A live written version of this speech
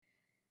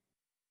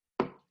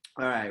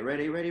All right,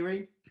 ready, ready,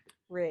 ready?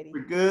 Ready.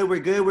 We're good, we're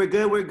good, we're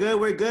good, we're good,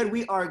 we're good.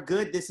 We are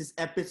good. This is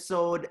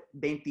episode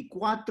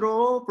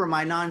 24. For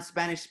my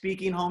non-Spanish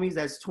speaking homies,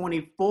 that's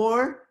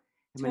 24.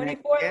 And my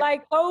next 24 guest,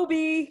 like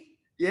Kobe.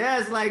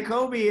 yes, like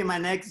Kobe. And my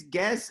next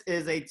guest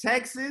is a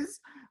Texas,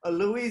 a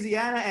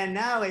Louisiana, and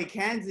now a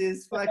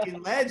Kansas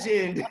fucking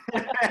legend.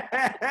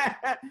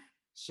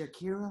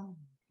 Shakira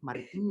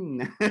Martin.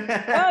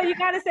 No, you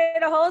gotta say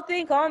the whole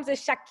thing. Call him the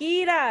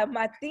Shakira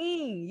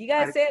Martin. You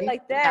gotta say it Martin,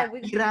 like that.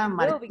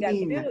 Shakira We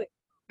gotta Martin. do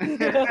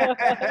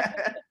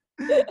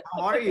it.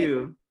 How are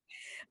you?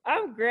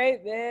 I'm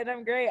great, man.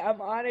 I'm great.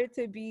 I'm honored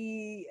to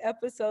be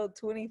episode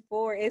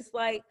 24. It's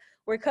like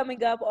we're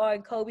coming up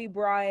on Kobe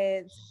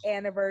Bryant's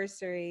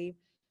anniversary.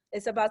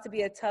 It's about to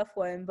be a tough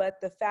one, but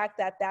the fact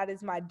that that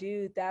is my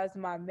dude, that was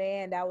my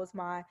man, that was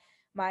my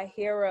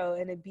hero,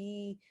 and to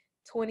be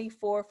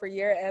 24 for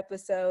your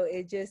episode,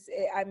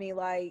 I mean,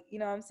 like, you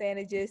know what I'm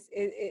saying?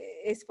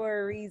 It's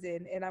for a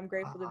reason, and I'm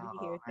grateful to be Oh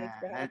here. Thanks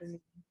for man, having me.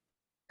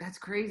 that's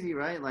crazy,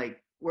 right?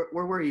 Like,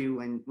 where were you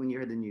when you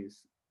heard the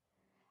news?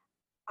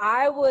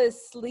 I was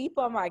asleep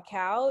on my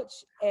couch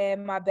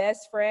and my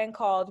best friend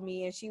called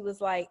me and she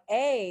was like,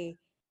 "Hey,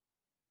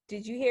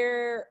 did you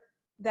hear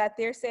that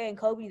they're saying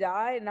Kobe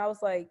died?" And I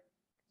was like,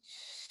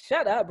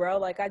 "Shut up, bro.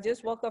 Like I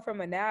just woke up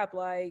from a nap.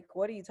 Like,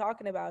 what are you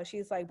talking about?"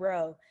 She's like,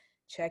 "Bro,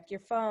 check your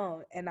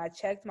phone." And I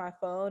checked my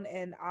phone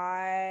and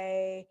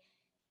I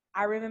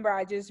remember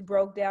I just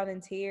broke down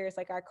in tears.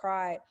 Like I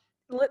cried.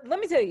 Let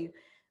me tell you,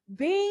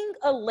 being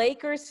a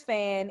Lakers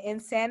fan in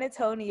San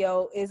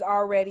Antonio is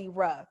already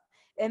rough.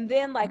 And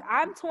then, like,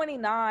 I'm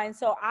 29,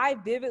 so I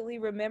vividly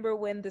remember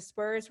when the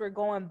Spurs were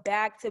going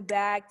back to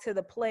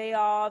the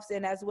playoffs,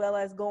 and as well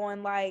as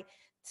going like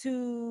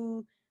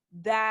to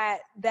that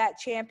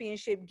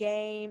championship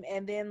game,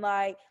 and then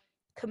like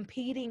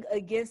competing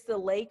against the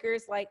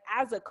Lakers. Like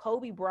as a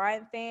Kobe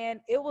Bryant fan,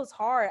 it was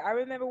hard. I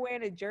remember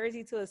wearing a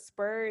jersey to a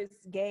Spurs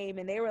game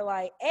and they were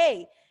like,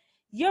 "Hey,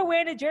 you're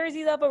wearing a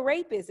jersey of a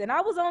rapist." And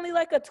I was only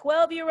like a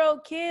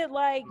 12-year-old kid,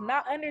 like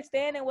not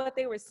understanding what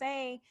they were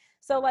saying.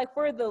 So like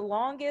for the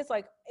longest,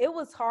 like it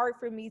was hard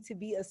for me to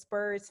be a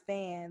Spurs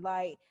fan.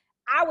 Like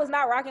I was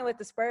not rocking with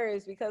the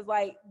Spurs because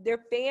like their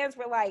fans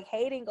were like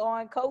hating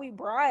on Kobe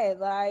Bryant.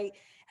 Like,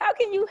 how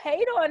can you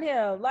hate on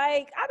him?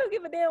 Like, I don't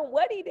give a damn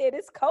what he did.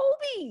 It's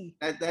Kobe.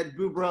 That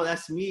bro,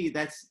 that's me.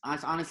 That's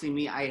honestly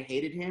me. I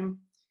hated him.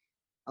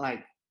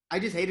 Like, I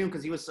just hated him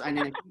because he was. And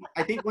then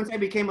I think once I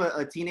became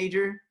a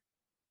teenager,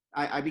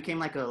 I became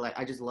like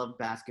I just loved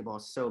basketball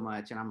so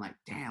much, and I'm like,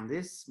 damn,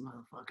 this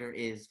motherfucker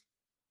is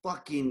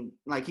fucking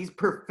like he's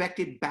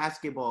perfected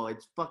basketball.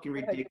 It's fucking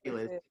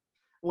ridiculous. 100%.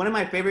 One of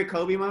my favorite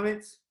Kobe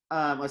moments,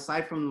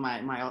 aside from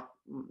my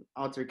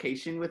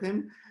altercation with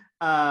him,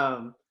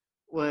 um,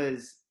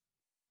 was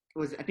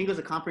I think it was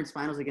a conference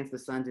finals against the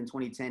Suns in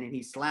 2010, and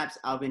he slaps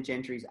Alvin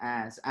Gentry's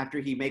ass after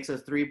he makes a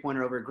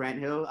 3-pointer over Grant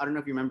Hill. I don't know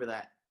if you remember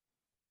that.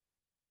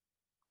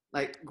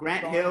 Like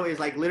Grant Hill is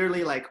like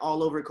literally like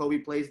all over Kobe,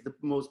 plays the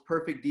most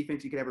perfect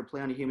defense you could ever play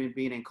on a human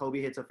being, and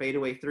Kobe hits a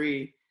fadeaway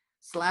three,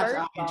 slaps First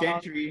Alvin off,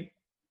 Gentry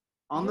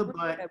on you the bring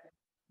butt. up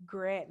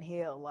Grant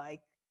Hill.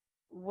 Like,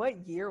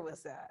 what year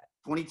was that?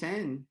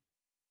 2010.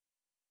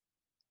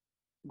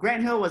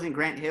 Grant Hill wasn't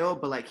Grant Hill,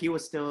 but like he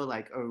was still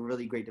like a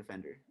really great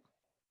defender.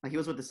 Like he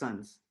was with the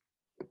Suns.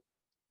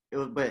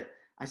 But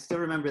I still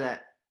remember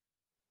that.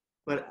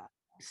 But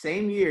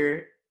same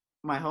year,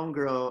 my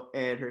homegirl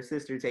and her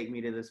sister take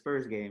me to the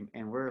Spurs game,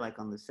 and we're like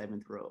on the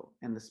 7th row,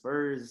 and the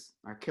Spurs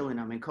are killing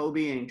them. And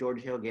Kobe and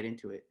George Hill get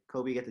into it.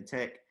 Kobe gets the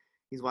tech.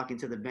 He's walking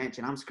to the bench,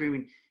 and I'm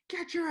screaming,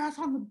 "Get your ass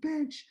on the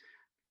bench!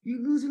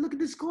 You loser! Look at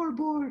the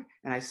scoreboard!"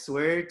 And I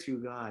swear to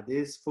God,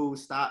 this fool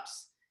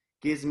stops,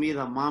 gives me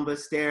the Mamba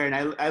stare, and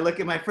I look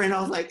at my friend.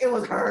 I was like, "It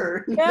was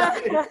her."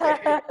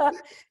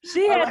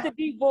 She had the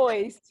deep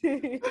voice.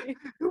 It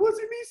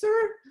wasn't me,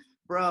 sir.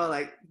 Bro,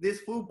 like this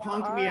fool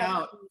punked me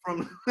out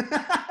from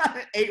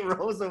 8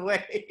 rows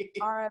away.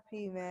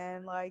 RIP,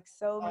 man. Like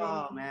so many.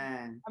 Oh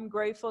man. I'm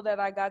grateful that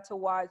I got to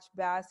watch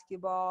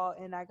basketball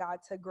and I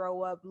got to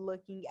grow up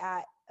looking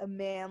at a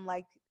man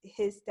like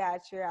his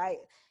stature.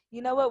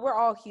 You know what? We're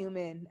all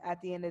human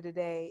at the end of the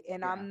day,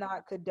 and Yeah. I'm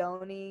not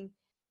condoning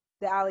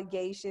the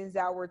allegations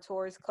that were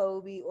towards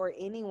Kobe or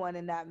anyone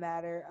in that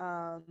matter.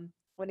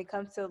 When it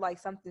comes to like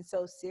something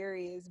so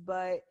serious,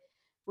 but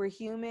we're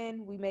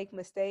human, we make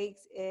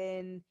mistakes,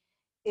 and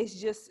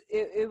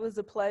it was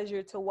a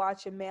pleasure to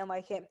watch a man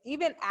like him.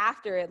 Even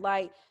after it,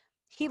 like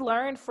he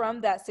learned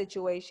from that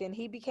situation.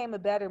 He became a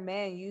better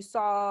man. You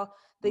saw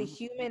the Mhm.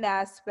 human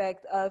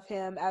aspect of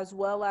him as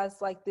well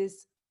as like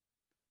this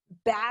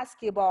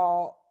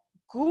basketball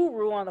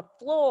guru on the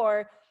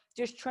floor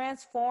just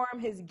transform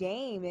his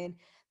game, and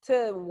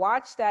to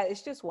watch that,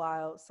 it's just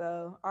wild.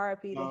 So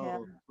RIP to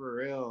him. Oh, for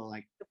real.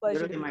 Like It's a pleasure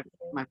to literally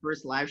be my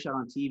first live shot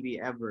on TV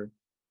ever.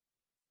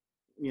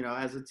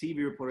 As a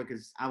TV reporter,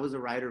 because I was a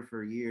writer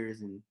for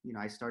years, and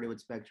I started with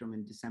Spectrum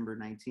in December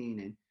 19,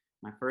 and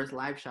my first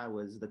live shot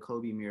was the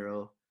Kobe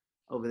mural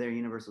over there in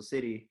Universal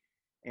City,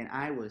 and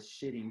I was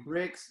shitting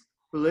bricks.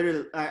 But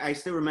literally, I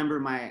still remember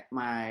my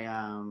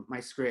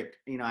script.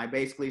 I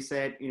basically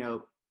said,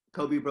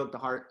 Kobe broke the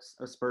hearts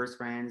of Spurs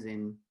fans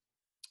in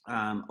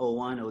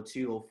 01,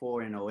 02,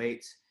 04, and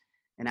 08.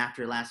 And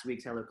after last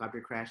week's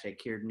helicopter crash that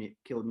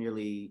killed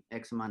nearly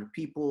X amount of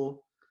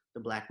people, the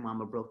Black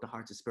Mamba broke the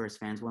hearts of Spurs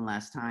fans one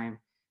last time.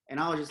 And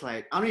I was just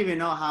like, I don't even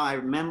know how I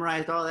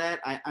memorized all that.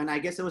 And I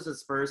guess it was a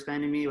Spurs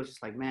fan in me. It was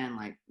just like, man,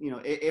 like,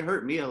 it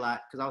hurt me a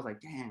lot because I was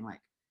like, damn,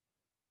 like.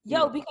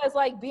 Because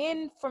like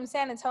being from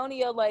San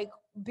Antonio, like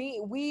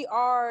we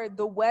are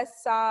the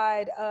west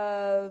side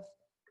of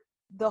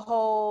the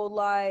whole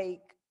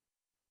like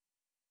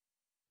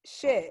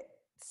shit.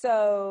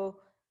 So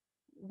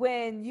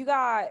when you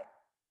got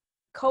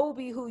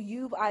Kobe, who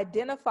you've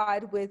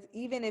identified with,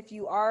 even if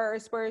you are a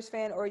Spurs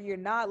fan or you're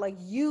not, like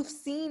you've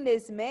seen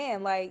this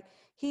man, like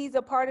he's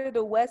a part of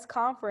the West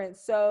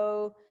Conference.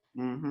 So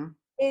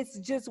it's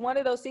just one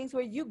of those things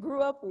where you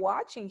grew up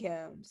watching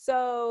him.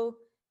 So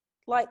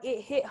like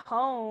it hit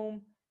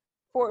home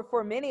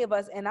for many of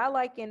us. And I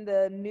like in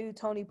the new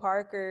Tony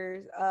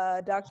Parker's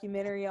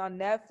documentary on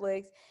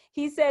Netflix,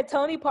 he said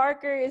Tony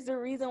Parker is the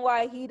reason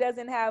why he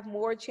doesn't have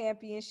more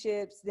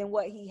championships than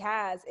what he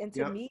has. And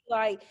to me,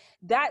 like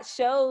that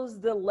shows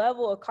the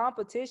level of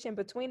competition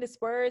between the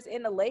Spurs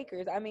and the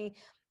Lakers. I mean,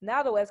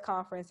 now the West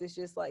Conference is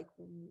just like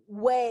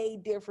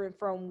way different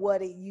from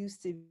what it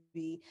used to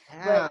be.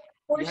 Yeah. But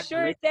for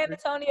sure, San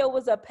Antonio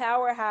was a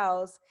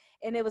powerhouse,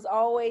 and it was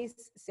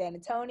always San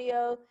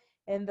Antonio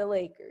and the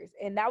Lakers.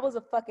 And that was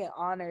a fucking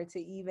honor to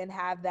even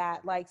have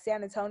that. Like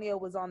San Antonio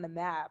was on the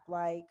map.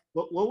 Like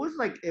what was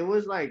like it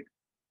was like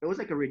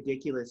a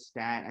ridiculous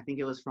stat. I think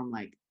it was from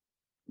like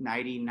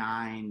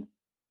 99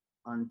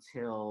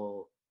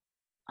 until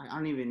I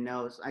don't even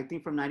know. I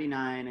think from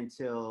 99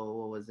 until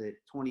what was it,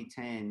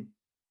 2010,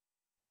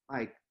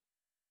 like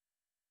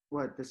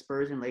what the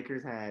Spurs and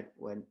Lakers had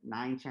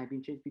 9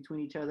 championships between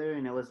each other,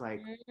 and it was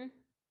like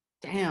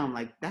damn,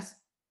 like that's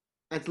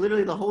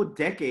literally the whole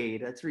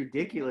decade. That's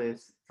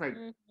ridiculous. It's like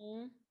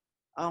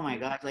oh my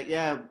gosh, like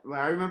yeah,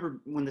 I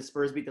remember when the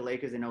Spurs beat the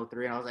Lakers in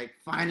 03, and I was like,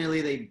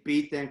 finally they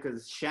beat them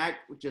because Shaq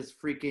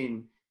just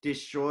freaking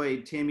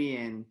destroyed Timmy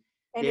and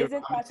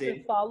isn't that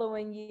the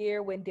following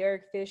year when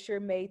Derek Fisher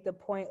made the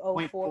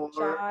 .04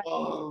 shot?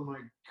 Oh my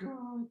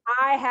god!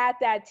 I had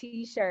that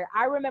T-shirt.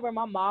 I remember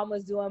my mom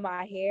was doing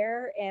my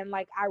hair, and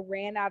like I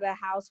ran out of the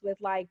house with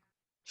like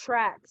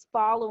tracks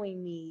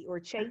following me or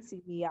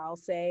chasing me, I'll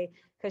say,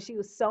 because she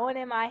was sewing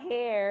in my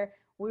hair.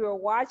 We were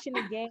watching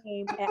the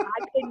game, and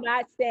I could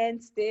not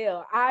stand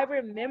still. I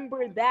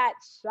remember that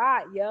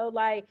shot, yo.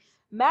 Like,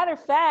 matter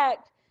of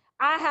fact,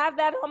 I have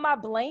that on my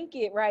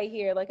blanket right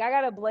here. Like, I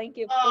got a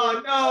blanket.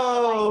 Oh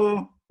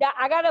no! Yeah,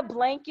 I got a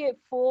blanket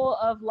full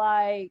of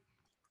like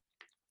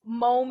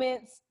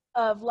moments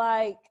of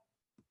like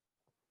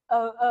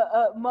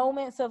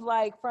moments of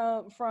like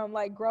from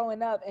like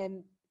growing up,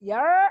 and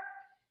yes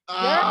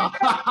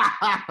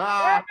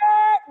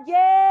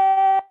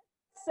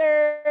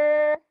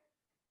sir,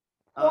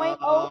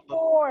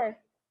 .04,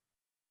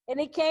 and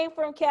it came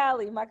from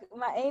Cali. My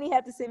auntie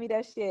had to send me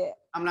that shit.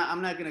 I'm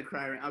not gonna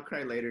cry. I'll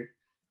cry later.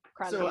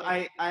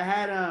 I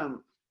had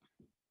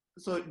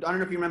so I don't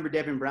know if you remember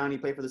Devin Brown. He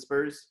played for the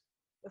Spurs.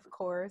 Of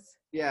course.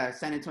 Yeah,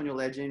 San Antonio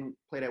legend.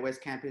 Played at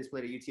West Campus.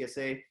 Played at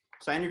UTSA.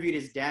 So I interviewed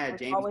his dad,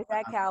 James. Always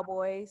at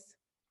Cowboys.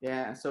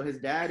 Yeah. So his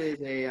dad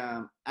is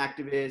a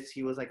activist.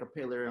 He was like a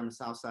pillar on the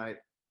South Side.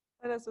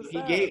 Oh, that's what's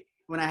up.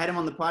 When I had him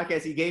on the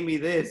podcast, he gave me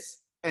this,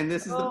 and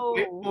this is the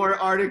 .4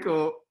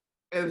 article,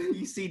 and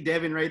you see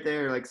Devin right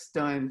there, like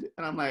stunned,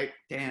 and I'm like,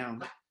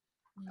 damn.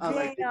 I was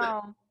like,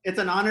 it's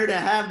an honor to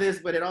have this,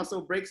 but it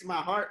also breaks my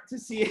heart to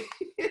see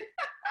it.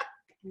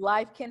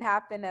 Life can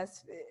happen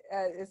as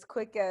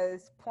quick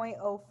as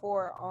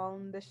 .04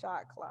 on the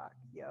shot clock,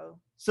 yo.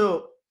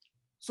 So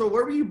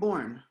where were you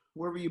born?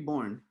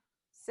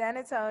 San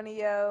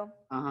Antonio.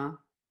 Uh-huh.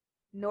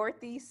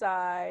 Northeast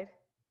side.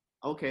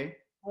 Okay.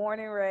 Born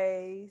and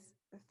raised.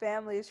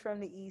 Family is from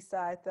the east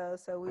side though,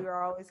 so we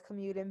were always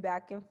commuting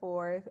back and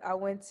forth. I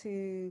went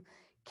to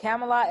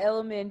Camelot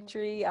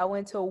Elementary. I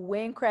went to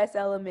Windcrest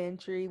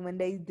Elementary when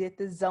they did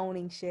the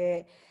zoning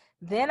shit.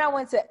 Then I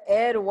went to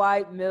Ed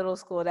White Middle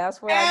School.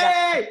 That's where I got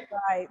my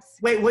stripes.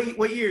 Wait,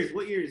 what years?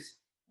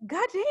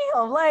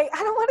 Goddamn, like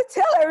I don't want to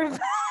tell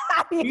everybody.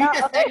 You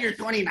just said you're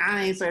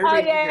 29, so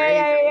everybody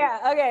yeah.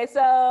 Okay,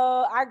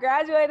 so I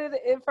graduated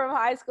from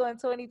high school in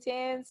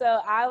 2010. So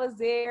I was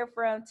there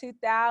from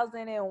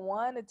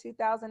 2001 to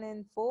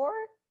 2004.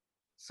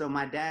 So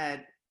my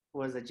dad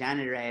was a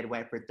janitor at Ed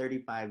White for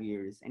 35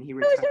 years, and he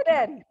retired. Who's your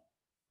daddy?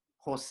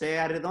 Jose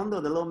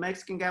Arredondo, the little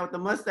Mexican guy with the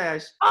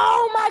mustache.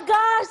 Oh my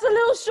gosh, the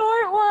little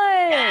short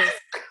one.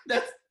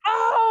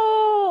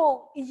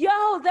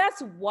 Yes,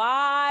 that's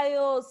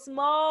wild.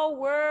 Small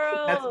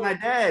world. That's my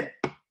dad.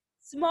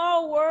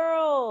 Small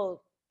world.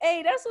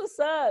 Hey, that's what's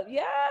up.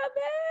 Yeah,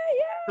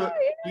 man. So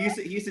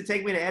he used to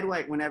take me to Ed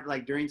White whenever,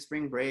 like during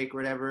spring break or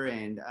whatever,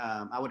 and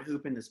I would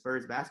hoop in the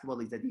Spurs basketball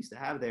leagues that he used to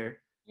have there.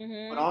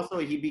 Mm-hmm. But also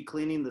he'd be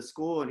cleaning the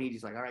school, and he'd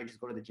just like, all right, just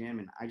go to the gym,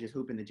 and I just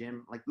hoop in the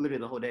gym like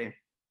literally the whole day.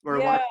 or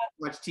Yeah,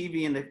 watch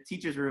TV in the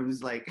teachers'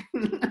 rooms. Like,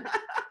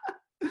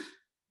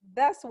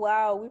 that's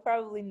wild. We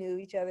probably knew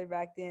each other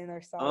back then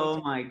or saw each oh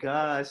other. my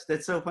gosh,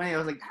 that's so funny. I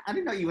was like, I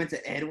didn't know you went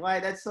to NY.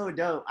 That's so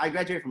dope. I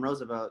graduated from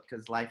Roosevelt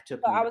because life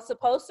took So me. I was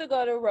supposed to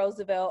go to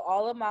Roosevelt.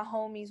 All of my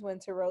homies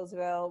went to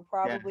Roosevelt. Yeah.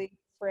 Probably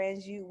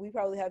friends. We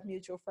probably have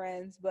mutual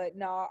friends. But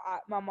no,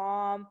 my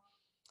mom,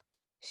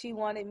 she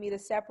wanted me to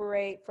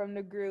separate from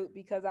the group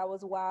because I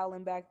was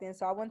wilding back then.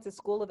 So I went to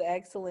School of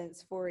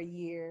Excellence for a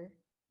year,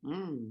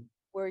 Mm.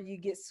 where you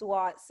get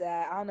SWATs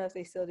at. I don't know if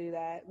they still do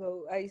that,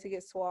 but I used to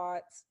get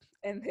SWATs,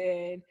 and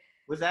then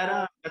Was that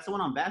uh, that's the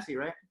one on Bassy,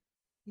 right?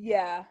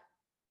 yeah.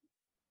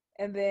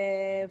 And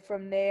then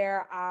from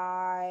there,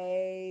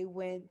 I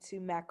went to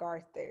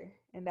MacArthur,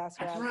 and that's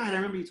where That's I right. I went.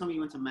 remember you told me you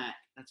went to Mac.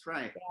 That's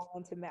right. Yeah, I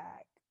went to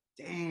Mac.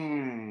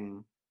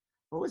 Dang.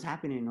 What was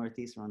happening in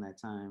Northeast around that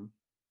time?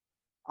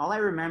 All I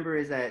remember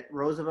is that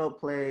Roosevelt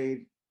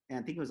played, and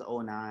I think it was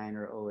 '09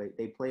 or '08.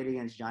 They played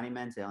against Johnny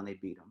Manziel and they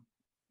beat him.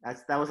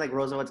 That was like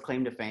Roosevelt's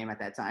claim to fame at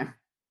that time.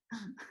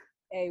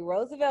 Hey,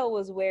 Roosevelt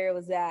was where it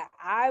was at.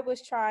 I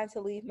was trying to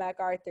leave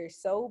MacArthur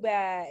so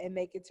bad and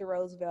make it to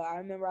Roosevelt. I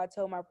remember I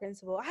told my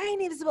principal, I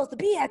ain't even supposed to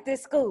be at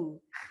this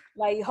school.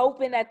 Like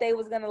hoping that they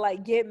was gonna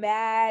like get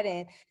mad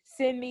and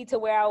send me to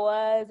where I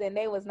was, and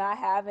they was not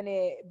having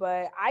it.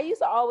 But I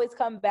used to always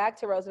come back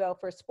to Roosevelt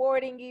for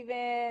sporting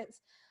events,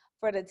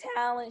 for the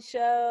talent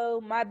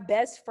show. My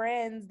best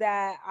friends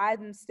that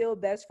I'm still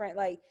best friend,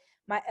 like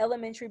my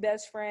elementary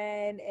best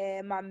friend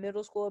and my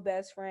middle school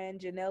best friend,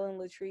 Janelle and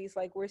Latrice,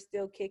 like we're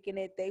still kicking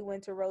it. They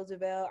went to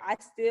Roosevelt.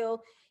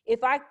 If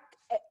I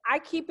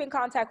keep in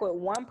contact with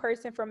one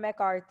person from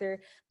MacArthur,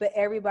 but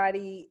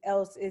everybody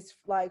else is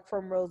like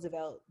from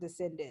Roosevelt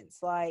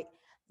descendants. Like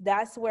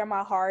that's where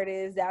my heart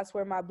is. That's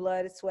where my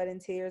blood, sweat, and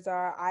tears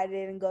are. I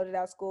didn't go to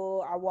that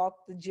school. I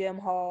walked the gym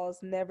halls,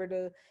 never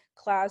the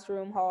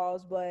classroom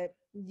halls, but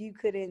you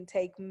couldn't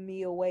take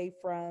me away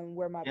from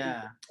where my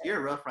Yeah, people you're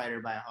a Rough Rider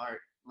by heart,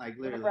 like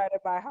were. literally. Right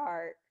by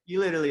heart. You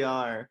literally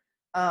are.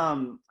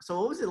 So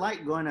what was it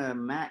like going to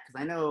Mac?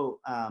 Because I know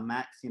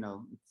Mac's,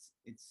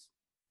 it's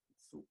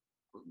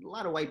a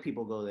lot of white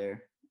people go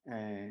there,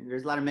 and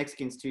there's a lot of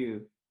Mexicans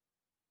too.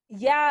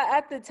 Yeah,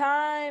 at the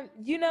time,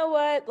 you know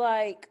what?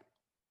 Like,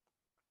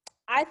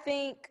 I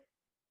think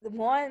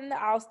one,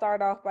 I'll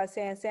start off by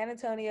saying San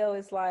Antonio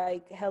is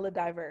like hella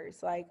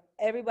diverse. Like,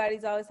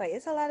 everybody's always like,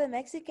 it's a lot of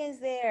Mexicans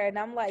there. And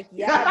I'm like,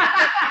 yeah,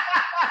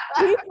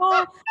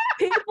 people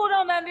people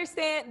don't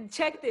understand.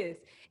 Check this.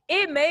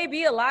 It may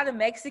be a lot of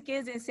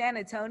Mexicans in San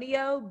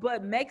Antonio,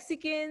 but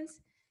Mexicans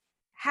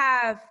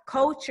have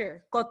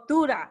culture,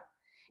 cultura.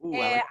 Ooh, I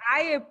And like.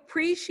 I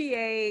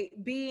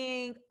appreciate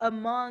being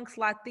amongst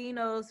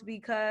Latinos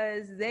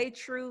because they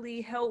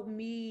truly help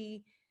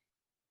me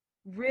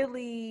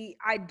really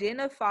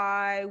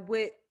identify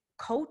with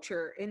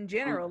culture in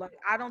general. Like,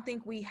 I don't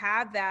think we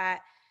have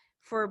that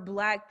for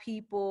Black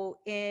people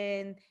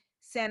in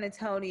San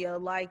Antonio.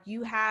 Like,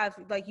 you have,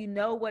 like, you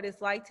know what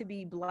it's like to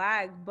be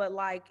Black, but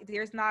like,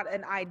 there's not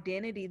an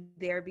identity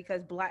there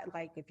because Black,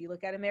 like, if you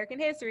look at American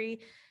history,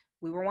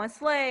 we were once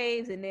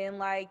slaves, and then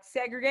like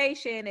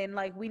segregation, and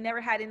like we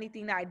never had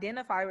anything to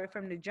identify with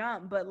from the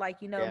jump. But like,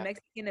 Yeah,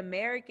 Mexican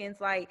Americans,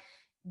 like,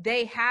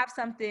 they have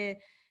something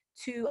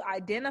to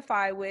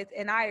identify with,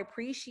 and I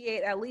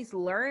appreciate at least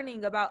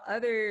learning about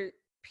other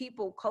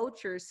people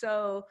cultures.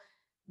 So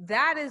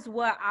that is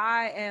what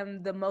I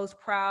am the most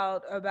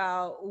proud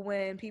about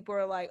when people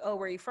are like, oh,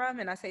 where are you from?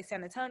 And I say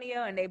San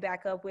Antonio, and they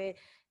back up with,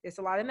 there's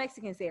a lot of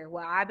Mexicans there.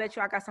 Well, I bet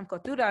you I got some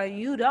cultura and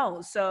you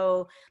don't.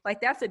 So like,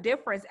 that's a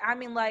difference. I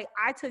mean, like,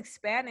 I took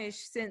Spanish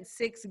since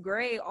 6th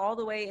grade all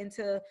the way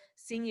into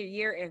senior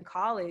year in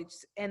college,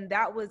 and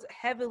that was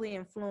heavily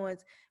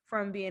influenced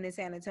from being in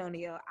San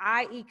Antonio.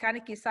 I eat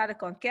carne guisada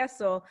con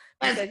queso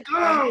let's because,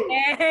 go.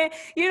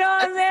 you know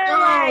what I'm Let's saying?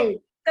 Like,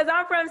 go. because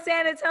I'm from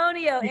San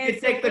Antonio, You and can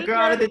take the girl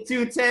out Selena, of the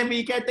 210, but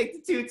you can't take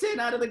the 210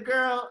 out of the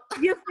girl.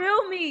 you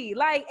feel me?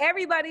 Like,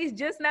 everybody's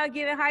just now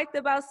getting hyped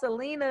about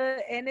Selena,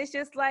 and it's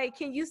just like,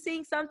 can you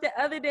sing something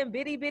other than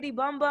Bitty Bitty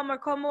Bum Bum or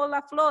Como La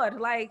Flor?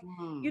 Like, you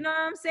Mm. know what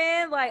I'm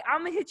saying? Like,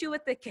 I'm gonna hit you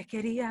with the que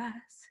querías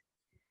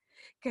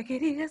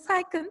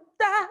ay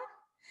cantar,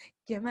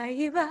 que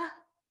me iba.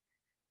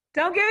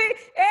 Don't give me,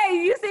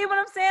 hey, you see what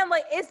I'm saying?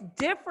 Like, it's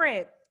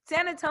different.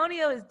 San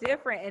Antonio is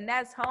different, and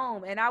that's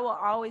home. And I will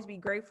always be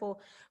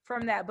grateful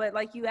from that. But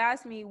like, you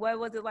asked me, what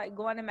was it like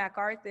going to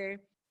MacArthur?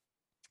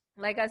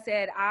 Like I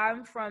said,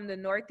 I'm from the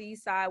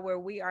Northeast side where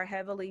we are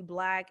heavily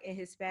Black and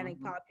Hispanic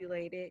Mhm.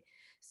 populated.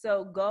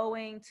 So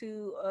going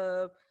to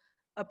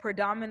a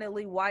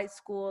predominantly white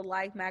school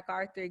like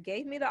MacArthur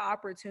gave me the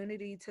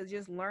opportunity to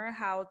just learn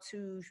how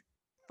to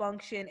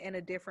function in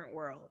a different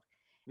world.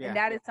 And Yeah.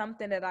 that is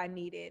something that I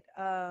needed.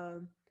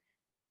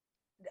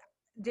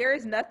 There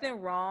is nothing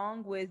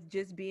wrong with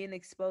just being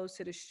exposed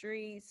to the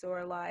streets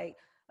or like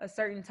a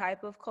certain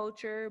type of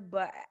culture,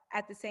 but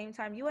at the same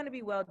time, you want to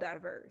be well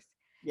diverse.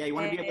 Yeah, you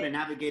want to And be able to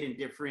navigate in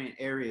different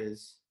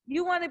areas.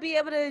 You want to be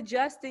able to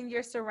adjust in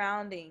your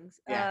surroundings,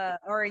 Yeah,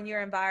 or in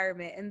your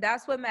environment. And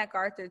that's what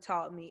MacArthur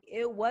taught me.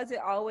 It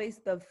wasn't always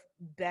the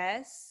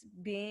best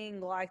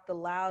being like the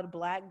loud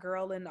black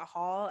girl in the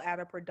hall at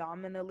a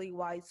predominantly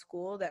white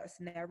school. That's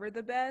never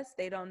the best.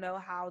 They don't know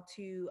how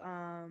to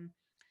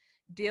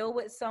deal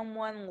with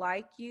someone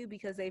like you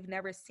because they've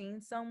never seen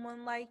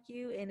someone like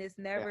you. And it's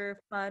yeah, never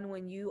fun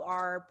when you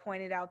are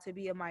pointed out to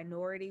be a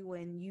minority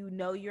when you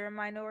know you're a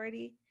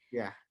minority.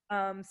 yeah.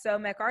 So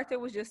MacArthur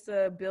was just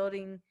a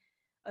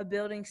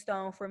building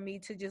stone for me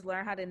to just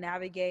learn how to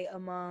navigate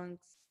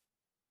amongst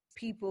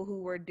people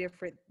who were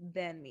different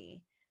than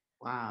me.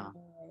 Wow.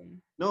 Um,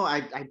 No,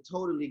 I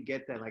totally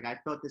get that. Like I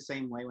felt the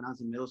same way when I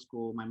was in middle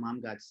school. My mom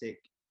got sick,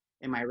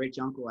 and my rich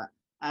uncle.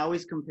 I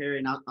always compare it,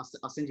 and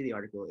I'll send you the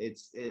article.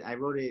 I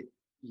wrote it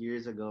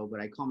years ago,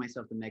 but I call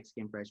myself the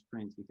Mexican Fresh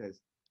Prince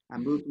because I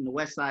moved from the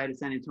west side of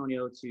San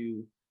Antonio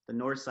to the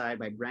north side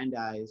by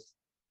Brandeis,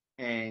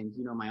 and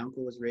my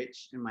uncle was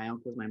rich, and my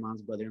uncle was my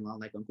mom's brother-in-law,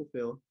 like Uncle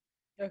Phil.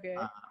 Uh, okay.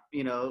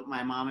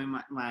 my mom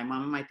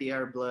and my tia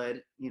are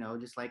blood,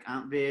 just like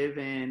Aunt Viv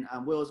and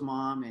Will's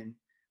mom, and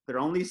their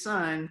only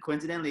son,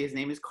 coincidentally, his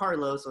name is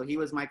Carlos, so he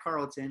was my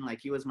Carlton, like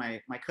he was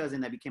my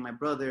cousin that became my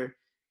brother.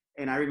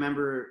 And I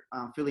remember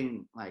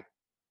feeling like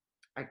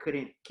I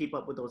couldn't keep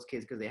up with those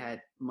kids because they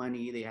had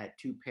money, they had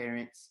two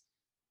parents,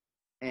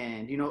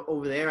 and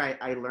over there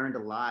I learned a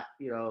lot,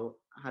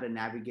 how to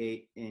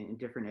navigate in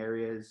different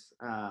areas.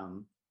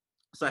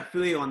 So I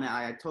feel you on that.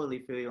 I totally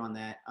feel you on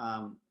that.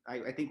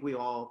 I think we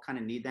all kind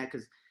of need that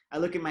because I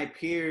look at my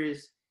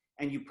peers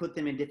and you put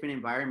them in different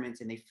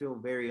environments and they feel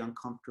very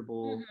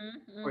uncomfortable,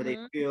 Mhm. or they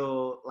Mhm.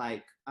 feel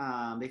like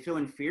they feel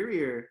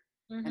inferior,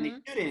 and they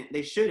Mhm. shouldn't.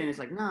 They shouldn't. It's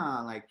like,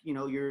 nah, like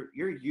you're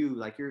you,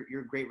 like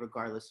you're great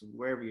regardless of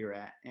wherever you're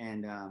at.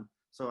 And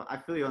so I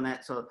feel you on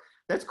that. So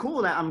that's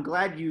cool. That I'm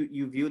glad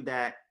you viewed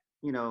that.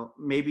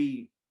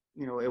 Maybe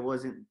it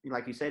wasn't,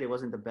 like you said, it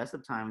wasn't the best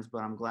of times, but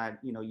I'm glad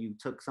you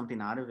took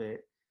something out of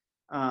it.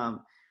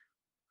 um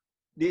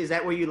is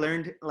that where you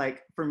learned?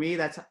 Like for me,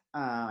 that's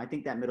I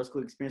think that middle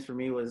school experience for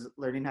me was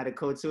learning how to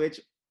code switch.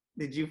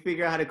 Did you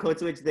figure out how to code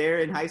switch there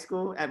in high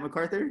school at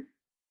MacArthur?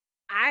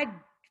 I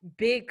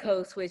big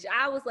code switch.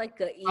 I was like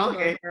a emo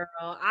Okay.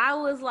 girl. I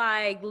was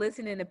like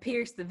listening to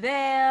Pierce the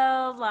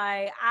Veil.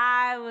 Like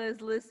I was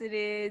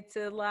listening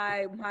to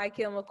like My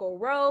Chemical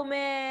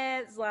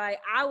Romance. Like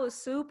I was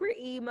super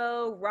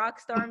emo, rock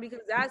star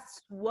because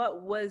that's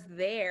what was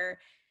there.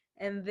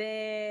 And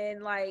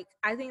then like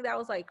I think that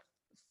was like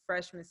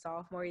freshman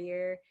sophomore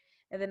year.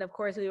 And then of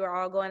course we were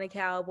all going to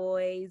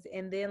Cowboys.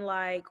 And then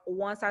like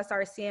once I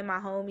started seeing my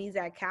homies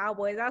at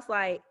Cowboys, I was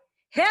like,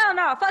 hell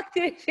no, fuck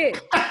this shit.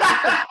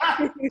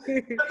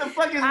 What the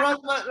fuck is I, wrong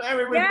with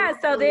everybody? yeah,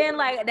 so then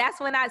like that's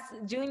when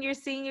junior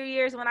senior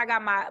years when I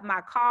got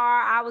my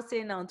car, I was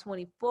sitting on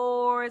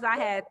 24s. I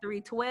had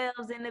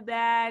 312s in the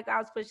back. I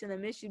was pushing the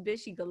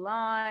Mitsubishi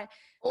Galant. I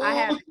Oh,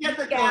 had get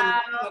the a gun.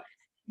 decal.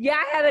 Yeah,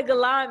 I had a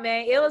Galant,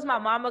 man. It was my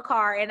mama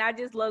car, and I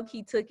just low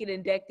key took it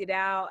and decked it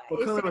out.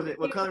 What It color said was it?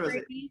 What color was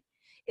it? pretty.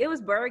 It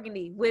was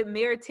burgundy with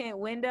mirror tint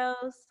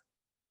windows.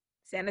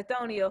 San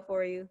Antonio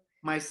for you.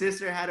 My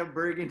sister had a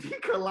burgundy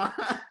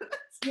collage.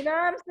 You know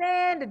what I'm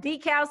saying? The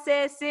decal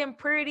said "Sim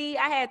Pretty."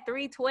 I had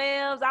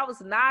 312s. I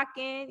was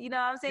knocking. You know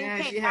what I'm saying? You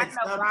Man, can't she knock had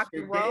no subs rock for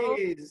and roll.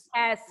 days.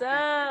 Had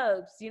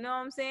subs. You know what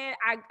I'm saying?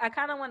 I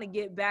kind of want to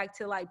get back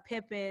to like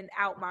pimping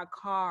out my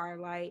car.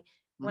 Like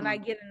when I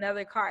Mhm. get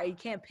another car, you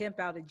can't pimp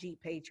out a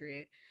Jeep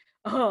Patriot.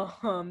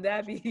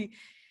 That'd be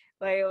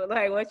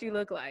like what you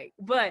look like.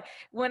 But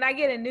when I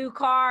get a new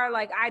car,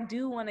 like I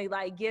do want to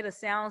like get a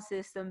sound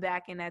system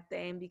back in that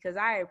thing because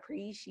I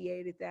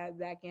appreciated that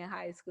back in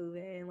high school,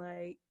 man.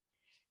 Like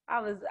I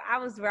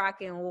was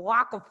rocking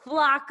Waka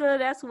Flocka.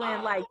 That's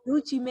when like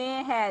Gucci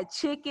Man had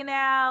chicken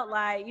out.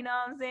 Like, you know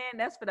what I'm saying?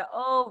 That's for the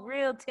old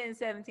real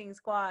 1017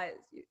 squads.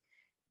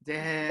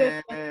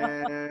 Damn.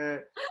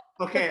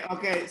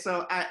 Okay.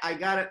 So I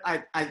got it.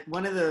 I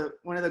one of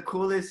the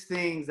coolest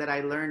things that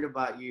I learned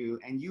about you,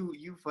 and you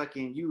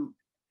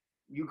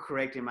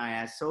corrected my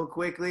ass so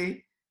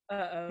quickly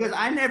because Uh-oh.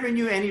 I never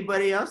knew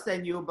anybody else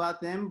that knew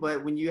about them.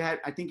 But when you had,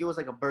 I think it was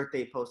like a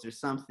birthday post or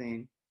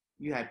something,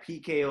 you had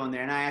PKO on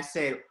there, and I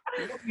said,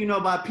 "What do you know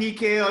about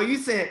PKO?" You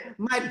said,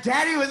 "My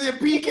daddy was in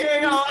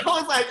PKO." I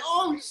was like,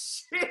 "Oh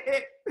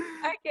shit,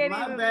 I can't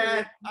my even believe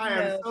bad. you I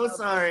am know so about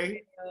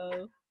sorry."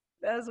 PKO.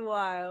 That's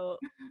wild.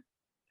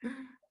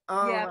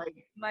 Oh Yeah, my.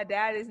 my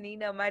dad is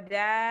Nino. My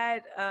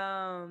dad,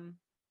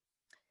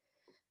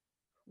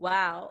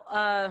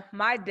 wow.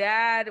 My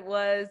dad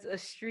was a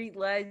street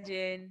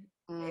legend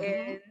Mm-hmm.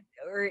 and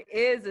or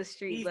is a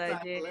street East Side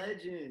legend.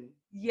 legend.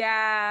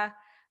 Yeah.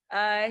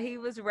 He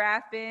was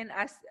rapping.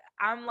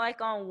 I'm like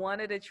on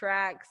one of the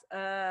tracks,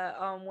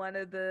 on one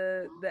of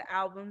the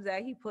albums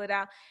that he put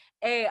out.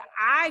 Hey,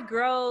 I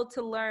grow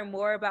to learn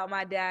more about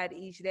my dad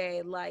each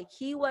day. Like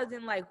he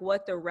wasn't like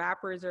what the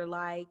rappers are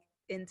like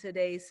in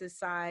today's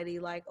society.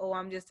 Like, oh,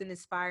 I'm just an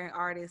aspiring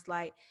artist.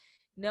 Like,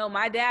 no,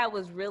 my dad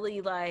was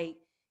really like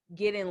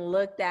getting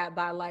looked at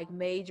by like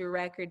major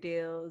record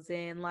deals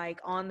and like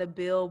on the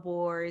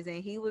billboards,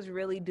 and he was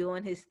really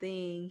doing his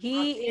thing.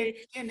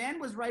 CNN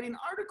was writing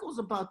articles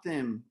about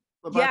them,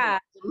 about Yeah,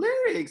 the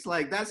lyrics.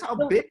 Like that's how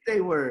big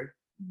they were.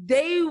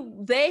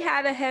 they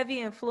had a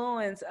heavy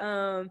influence.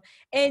 And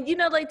you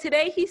know, like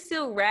today he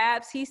still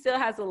raps, he still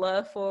has a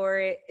love for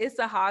it. It's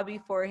a hobby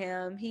for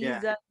him.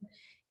 Yeah.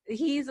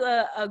 He's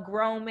a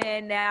grown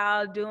man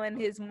now doing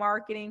his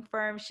marketing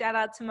firm. Shout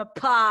out to my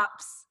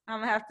pops. I'm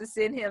gonna have to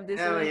send him this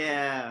Hell link.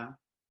 yeah.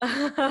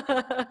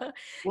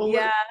 Well,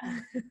 Yeah.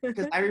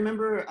 because I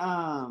remember,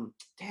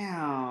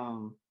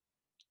 damn,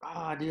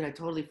 oh, dude, I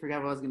totally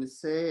forgot what I was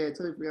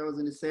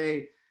gonna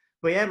say.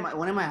 But yeah,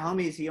 one of my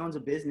homies, he owns a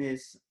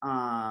business.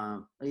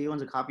 He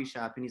owns a coffee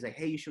shop, and he's like,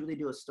 "Hey, you should really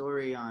do a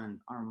story on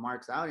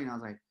Mark's outing." I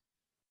was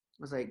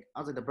like,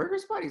 the burger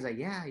spot. He's like,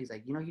 "Yeah." He's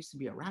like, he used to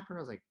be a rapper.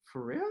 I was like,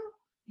 "For real?"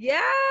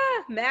 Yeah,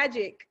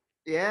 magic.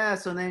 Yeah.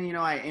 So then,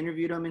 I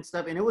interviewed him and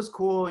stuff, and it was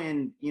cool.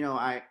 And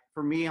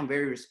for me, I'm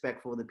very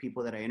respectful of the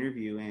people that I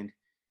interview, and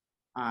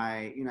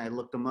I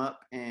looked them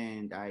up,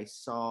 and I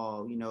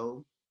saw,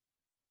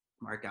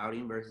 Mark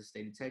Outing versus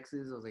State of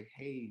Texas. I was like,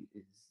 "Hey,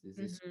 is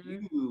this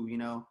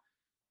you?"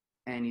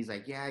 And he's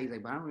like, "Yeah." He's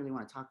like, "But I don't really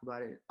want to talk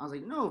about it." I was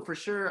like, "No, for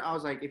sure." I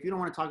was like, "If you don't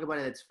want to talk about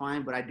it, that's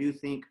fine. But I do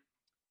think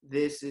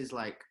this is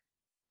I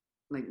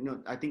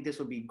think this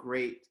would be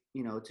great,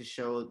 to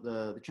show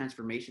the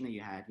transformation that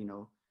you had.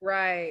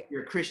 Right.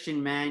 You're a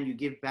Christian man. You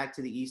give back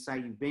to the East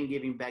Side. You've been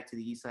giving back to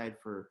the East Side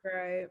for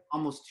Right.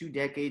 almost 2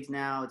 decades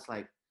now. It's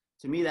like,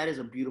 to me, that is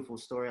a beautiful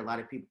story. A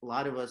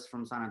lot of us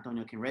from San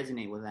Antonio can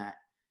resonate with that.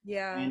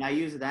 Yeah. And I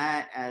use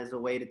that as a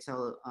way to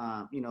tell,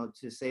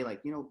 to say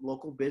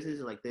local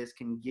businesses like this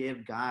can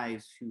give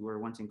guys who were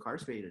once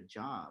incarcerated a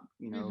job,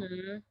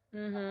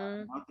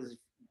 because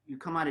you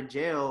come out of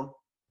jail,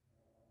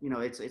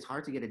 it's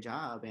hard to get a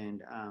job.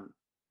 And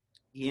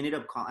he ended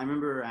up calling. I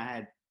remember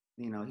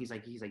he's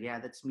like, "Yeah,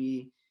 that's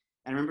me."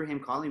 I remember him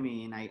calling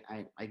me, and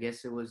I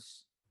guess it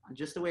was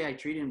just the way I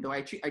treated him. Though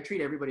I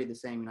treat everybody the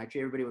same, and I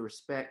treat everybody with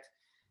respect.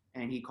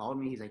 And he called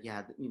me. He's like,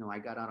 "Yeah, I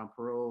got out on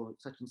parole,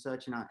 such and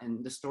such,"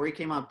 and the story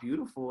came out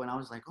beautiful. And I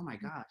was like, "Oh my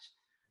gosh!"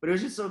 But it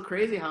was just so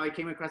crazy how I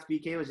came across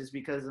BK was just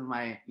because of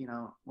my,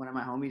 one of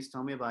my homies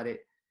told me about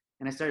it,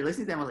 and I started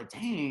listening to them. I was like,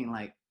 "Dang,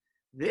 like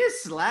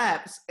this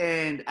slaps!"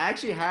 And I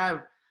actually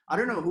have. I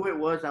don't know who it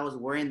was that was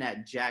wearing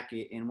that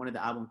jacket in one of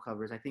the album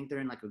covers. I think they're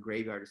in like a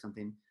graveyard or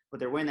something, but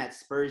they're wearing that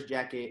Spurs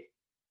jacket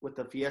with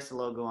the Fiesta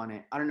logo on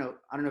it. I don't know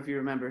if you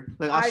remember.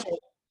 Like,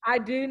 I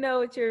do know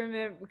what you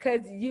remember,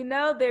 because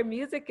their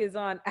music is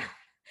on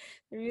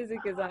their music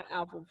is on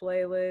Apple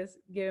playlist.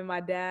 Giving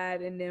my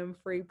dad and them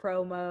free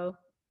promo.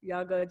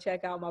 Y'all go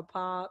check out my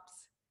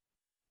pops.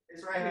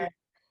 It's right here.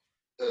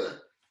 Ugh.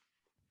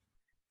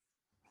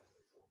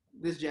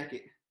 This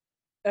jacket.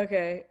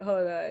 Okay,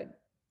 hold on.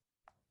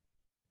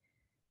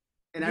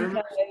 And I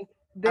remember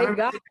they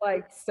got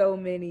like so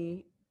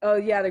many. Oh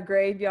yeah, the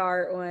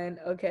graveyard one.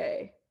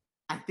 Okay.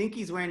 I think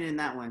he's wearing it in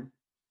that one.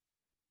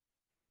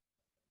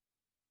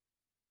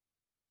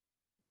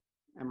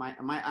 I might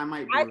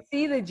be. I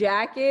see the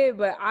jacket,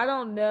 but I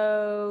don't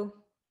know.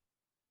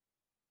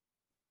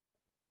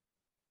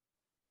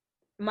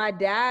 My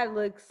dad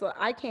looks like,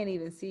 I can't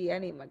even see. I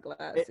need my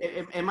glasses.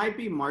 It might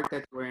be Mark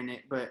that's wearing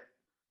it, but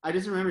I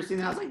just remember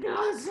seeing that. I was like, "No."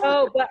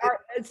 Oh, but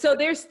so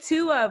there's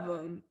 2 of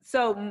them.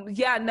 So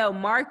yeah, no,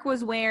 Mark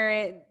was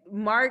wearing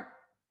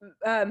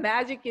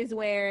Magic is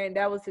wearing,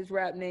 that was his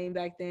rap name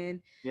back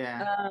then.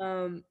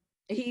 Yeah.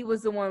 He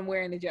was the one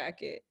wearing the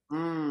jacket.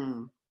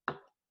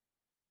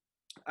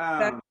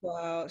 That's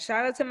wild.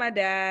 Shout out to my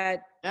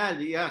dad.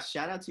 Yeah.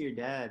 Shout out to your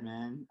dad,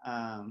 man.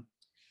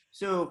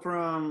 So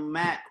from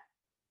Mac,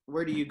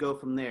 where do you go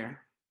from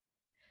there?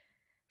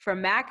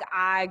 From Mac,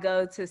 I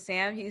go to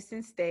Sam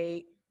Houston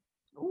State.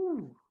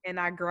 Ooh. And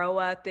I grow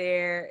up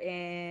there,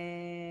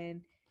 and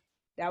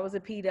that was a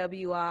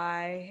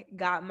PWI.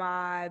 Got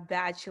my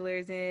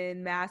bachelor's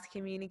in mass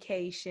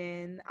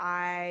communication.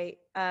 I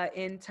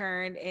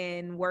interned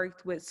and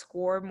worked with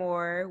Score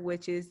More,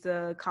 which is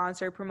the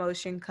concert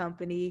promotion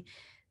company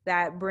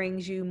that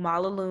brings you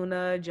Mala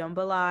Luna,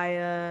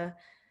 Jambalaya.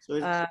 So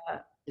is that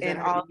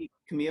how you meet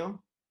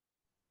Camille?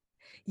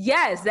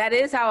 Yes, that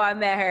is how I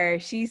met her.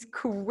 She's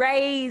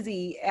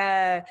crazy.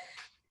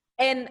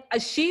 And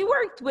she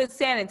worked with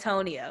San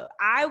Antonio.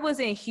 I was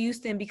in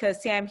Houston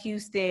because Sam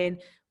Houston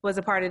was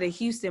a part of the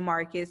Houston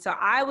market. So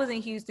I was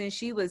in Houston,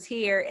 she was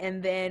here.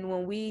 And then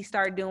when we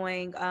started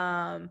doing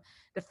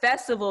the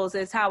festivals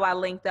is how I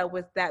linked up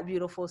with that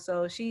beautiful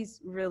soul. She's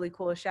really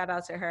cool. Shout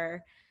out to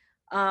her.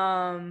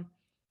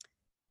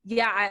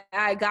 Yeah,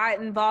 I got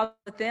involved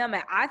with them,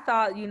 and I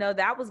thought,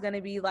 that was going to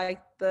be like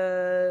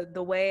the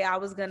way I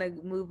was going to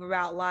move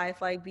about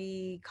life, like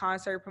be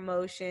concert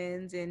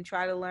promotions and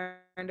try to learn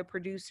the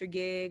producer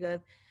gig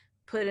of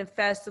putting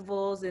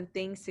festivals and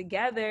things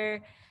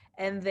together.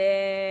 And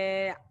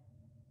then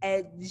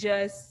it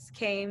just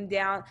came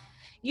down,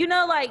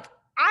 like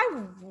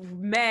I've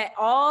met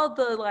all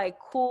the like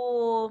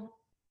cool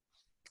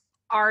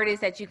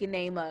artists that you can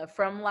name up,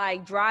 from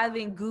like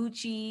driving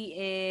Gucci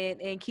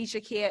and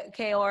Keisha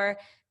Kaur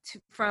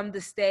from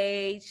the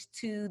stage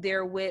to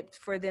their whip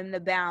for them to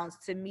bounce,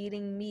 to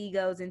meeting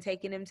Migos and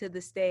taking them to the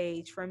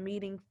stage, from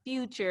meeting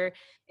Future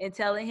and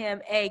telling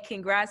him, hey,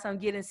 congrats on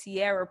getting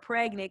Sierra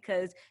pregnant,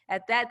 because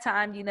at that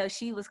time, you know,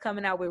 she was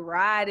coming out with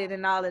Ride It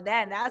and all of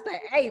that. And I was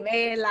like, hey,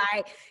 man,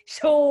 like,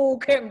 so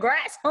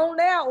congrats on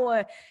that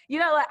one. You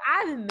know, like,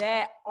 I've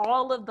met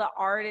all of the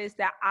artists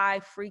that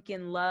I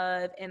freaking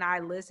love and I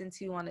listen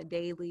to on a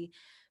daily,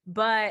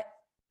 but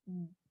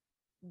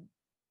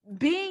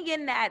being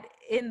in that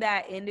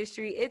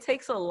industry, it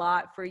takes a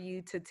lot for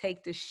you to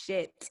take the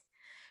shit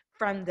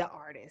from the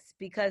artist,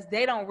 because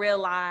they don't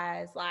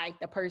realize like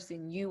the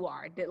person you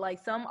are. That like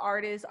some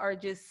artists are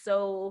just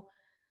so,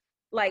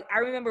 like, I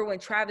remember when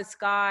Travis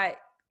Scott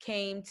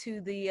came to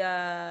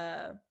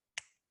the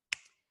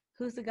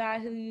who's the guy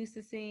who used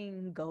to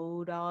sing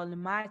Gold All in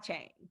My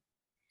Chain?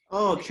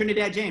 Oh,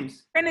 Trinidad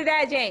James.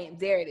 Trinidad James,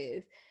 there it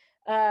is.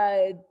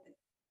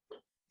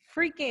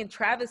 Freaking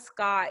Travis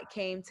Scott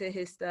came to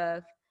his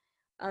stuff.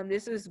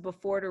 This was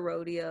before the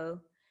rodeo,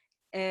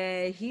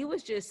 and he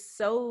was just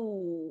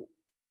so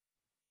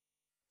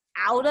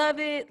out of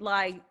it.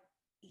 Like,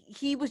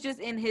 he was just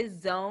in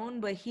his zone,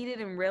 but he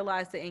didn't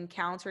realize the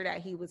encounter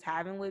that he was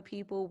having with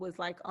people was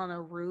like on a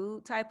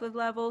rude type of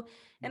level.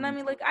 And I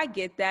mean, like, I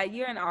get that.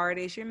 You're an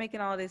artist, you're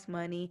making all this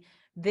money.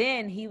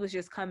 Then he was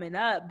just coming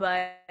up.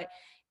 But,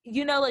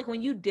 you know, like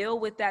when you deal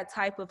with that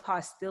type of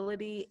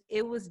hostility,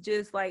 it was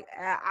just like,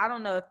 I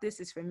don't know if this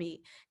is for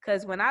me.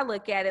 Because when I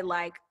look at it,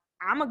 like,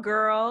 I'm a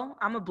girl,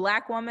 I'm a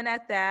Black woman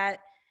at that.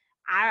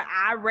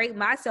 I rate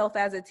myself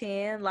as a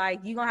 10.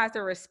 Like, you're gonna have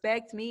to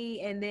respect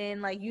me, and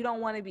then like you don't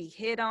want to be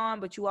hit on,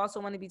 but you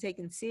also want to be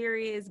taken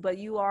serious. But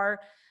you are,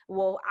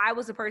 well, I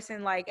was a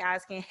person like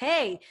asking,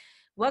 hey,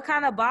 what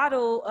kind of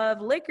bottle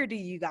of liquor do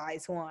you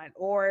guys want?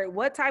 Or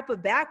what type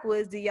of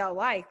backwoods do y'all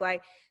like?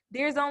 Like,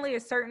 there's only a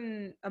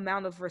certain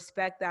amount of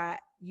respect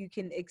that you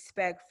can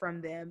expect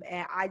from them.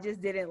 And I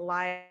just didn't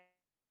like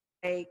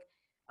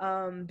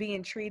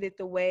being treated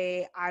the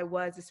way I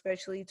was,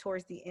 especially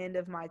towards the end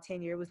of my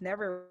tenure. It was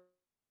never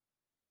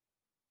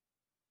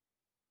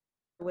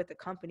with the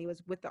company,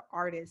 was with the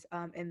artist,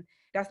 and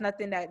that's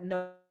nothing that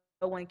no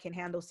one can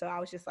handle. So I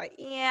was just like,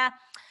 yeah,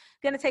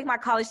 gonna take my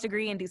college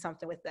degree and do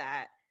something with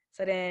that.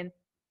 So then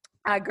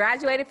I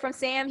graduated from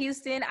Sam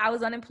Houston. I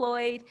was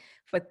unemployed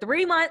for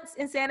 3 months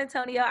in San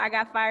Antonio. I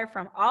got fired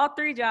from all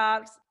 3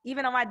 jobs.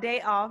 Even on my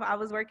day off, I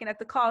was working at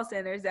the call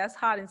centers. That's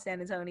hot in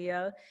San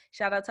Antonio.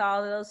 Shout out to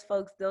all of those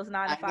folks, those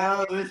 9 to I 5.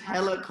 know, it was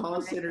hella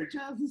call center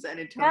jobs in San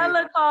Antonio.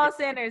 Hella call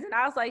centers. And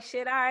I was like,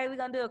 shit, all right, we're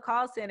gonna do a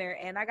call center.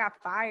 And I got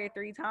fired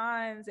 3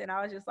 times. And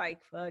I was just like,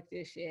 fuck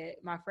this shit.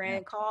 My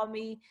friend called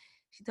me.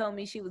 She told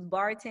me she was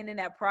bartending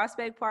at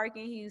Prospect Park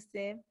in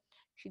Houston.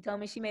 She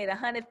told me she made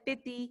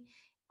 150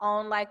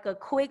 on like a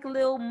quick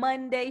little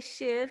Monday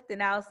shift.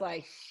 And I was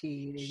like,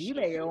 shit, if you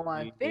making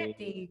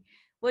 150,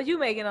 what you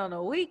making on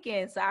the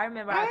weekend? So I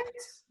remember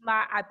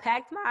I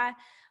packed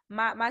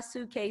my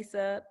suitcase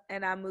up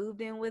and I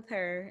moved in with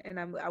her, and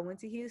I went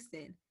to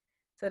Houston.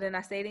 So then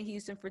I stayed in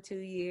Houston for 2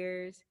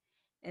 years,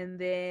 and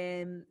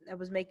then I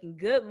was making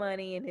good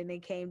money. And then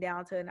it came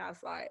down to it, and I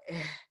was like,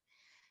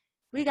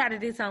 we got to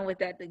do something with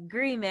that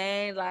degree,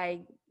 man. Like,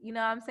 you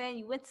know what I'm saying?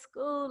 You went to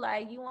school,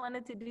 like, you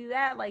wanted to do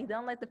that. Like,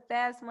 don't let the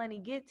fast money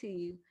get to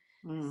you.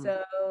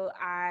 So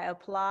I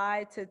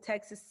applied to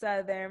Texas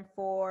Southern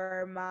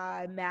for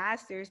my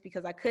master's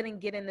because I couldn't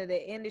get into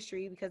the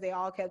industry because they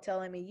all kept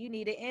telling me, you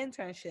need an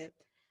internship.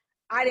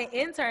 I didn't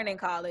intern in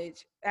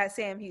college at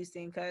Sam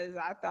Houston because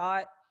I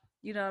thought,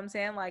 you know what I'm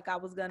saying, like I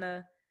was going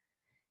to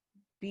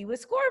be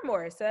with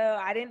Scoremore. So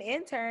I didn't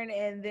intern.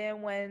 And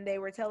then when they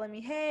were telling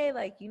me, hey,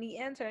 like you need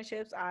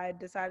internships, I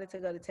decided to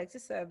go to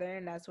Texas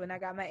Southern. That's when I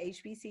got my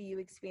HBCU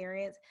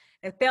experience.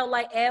 It felt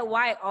like Ed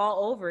White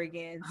all over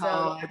again.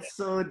 So it's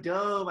so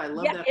dope. I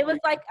love that. it was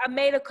like I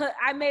made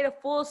a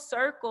full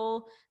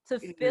circle to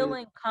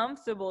feeling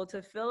comfortable,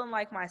 to feeling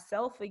like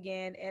myself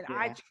again. And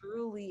I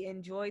truly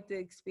enjoyed the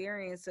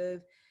experience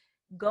of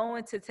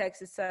going to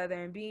Texas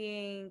Southern,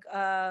 being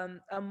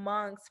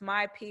amongst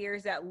my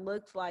peers that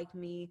looked like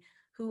me,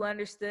 who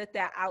understood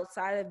that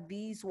outside of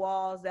these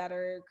walls that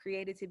are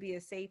created to be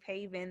a safe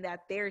haven, that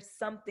there's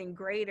something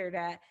greater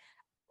that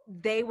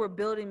they were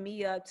building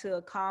me up to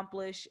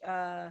accomplish,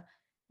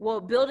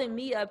 building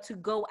me up to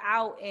go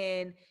out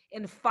and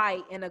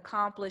fight and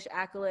accomplish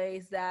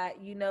accolades that,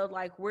 you know,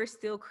 like we're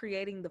still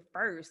creating the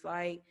first,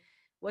 like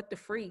what the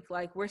freak,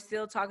 like we're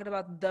still talking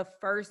about the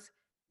first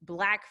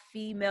Black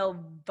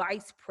female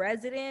vice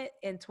president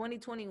in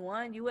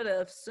 2021. You would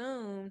have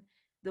assumed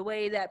the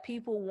way that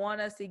people want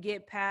us to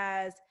get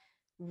past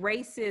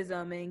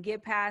racism and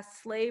get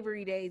past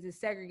slavery days and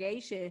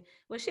segregation.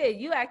 Well, shit,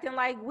 you acting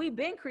like we've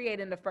been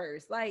creating the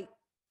first. Like,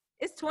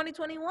 it's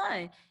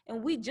 2021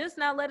 and we just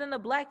not letting a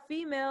Black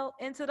female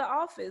into the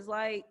office.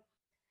 Like,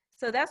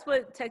 so that's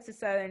what Texas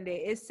Southern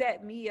did. It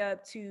set me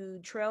up to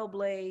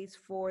trailblaze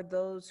for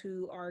those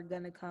who are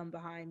gonna come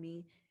behind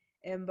me.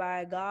 And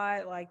by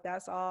God, like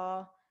that's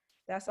all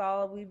That's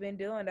all we've been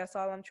doing. That's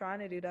all I'm trying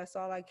to do. That's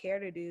all I care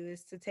to do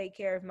is to take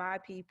care of my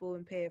people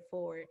and pay it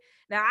forward.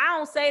 Now, I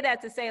don't say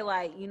that to say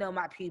like,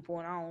 my people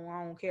and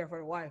I don't care for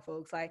the white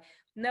folks. Like,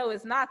 no,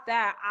 it's not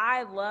that.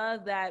 I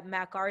love that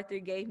MacArthur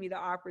gave me the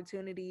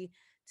opportunity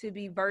to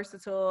be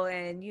versatile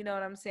and, you know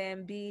what I'm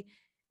saying, be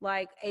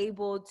like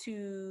able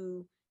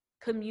to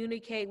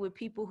communicate with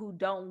people who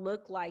don't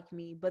look like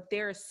me. But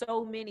there are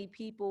so many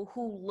people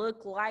who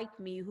look like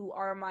me, who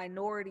are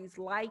minorities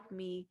like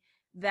me,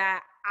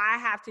 that I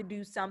have to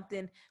do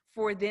something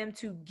for them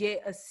to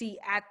get a seat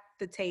at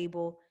the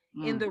table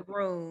in Mm. the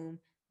room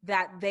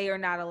that they are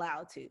not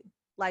allowed to.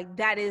 Like,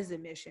 that is a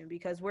mission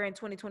because we're in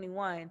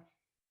 2021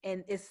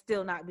 and it's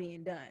still not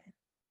being done.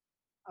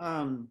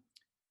 Um,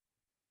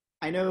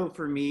 I know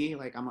for me,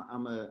 like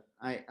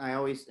I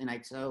always, and I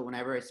tell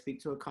whenever I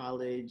speak to a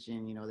college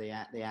and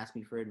they ask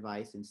me for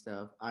advice and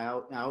stuff, I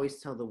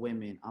always tell the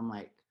women, I'm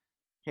like,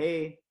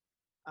 hey,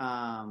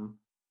 um,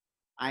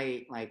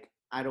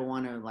 I don't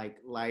want to like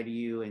lie to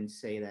you and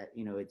say that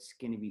it's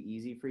gonna be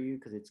easy for you,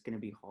 because it's gonna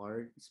be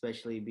hard,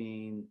 especially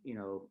being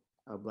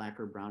a black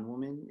or brown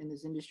woman in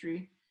this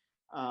industry.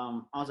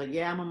 I was like,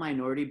 yeah, I'm a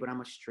minority, but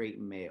I'm a straight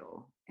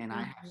male, and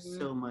I have Mm-hmm.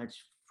 so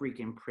much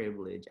freaking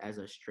privilege as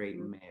a straight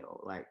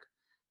male. Like,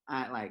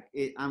 I like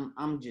it.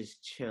 I'm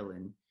just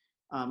chilling.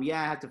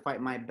 Yeah, I have to fight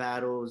my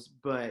battles,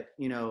 but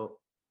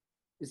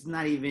it's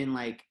not even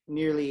like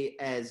nearly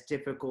as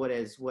difficult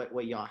as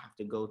what y'all have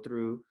to go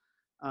through.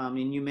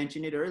 And you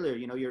mentioned it earlier.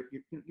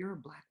 You're a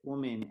black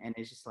woman, and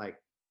it's just like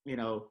you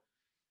know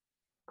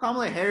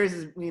Kamala Harris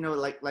is,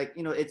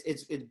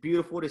 it's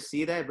beautiful to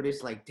see that, but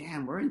it's like,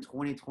 damn, we're in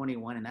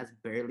 2021 and that's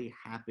barely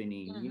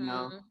happening.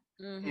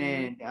 Mm-hmm.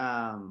 Mm-hmm.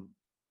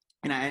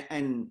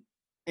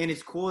 And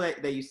it's cool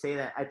that you say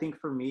that. I think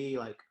for me,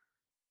 like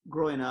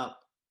growing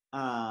up,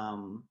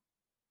 um,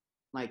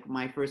 like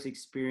my first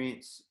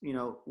experience,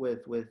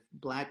 with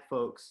black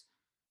folks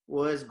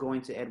was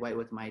going to Ed White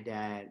with my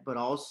dad, but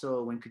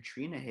also when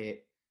Katrina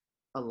hit,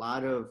 a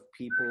lot of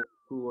people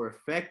who were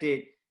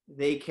affected,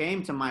 they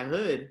came to my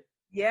hood.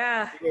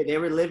 Yeah. They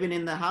were living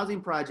in the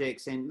housing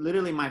projects, and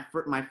literally my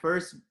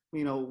first,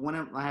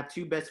 I have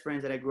two best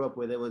friends that I grew up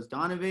with. It was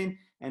Donovan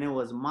and it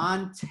was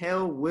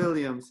Montel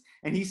Williams,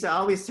 and he used to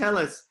always tell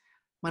us,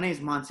 "My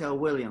name's Montel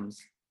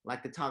Williams,"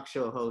 like the talk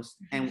show host,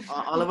 and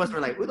all of us were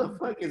like, "Who the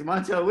fuck is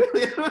Montel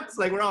Williams?"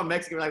 Like we're all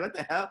Mexican, we're like, "What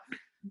the hell?"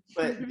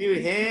 But dude,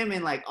 him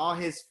and like all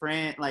his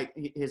friends, like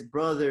his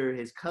brother,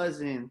 his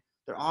cousin,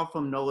 they're all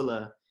from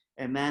NOLA,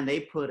 and man,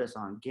 they put us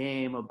on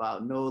game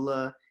about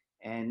NOLA.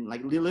 And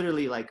like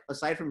literally, like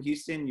aside from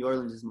Houston, New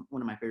Orleans is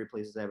one of my favorite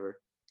places ever.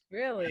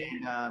 Really?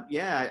 And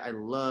yeah, I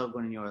love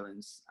going to New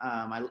Orleans.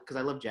 Because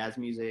I love jazz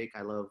music,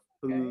 I love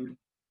Okay. food,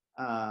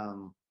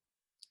 um,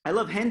 I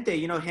love gente.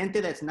 Gente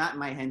that's not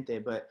my gente,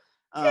 but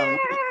um,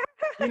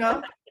 you Yeah.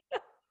 know,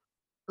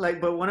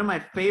 but one of my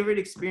favorite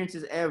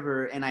experiences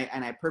ever, and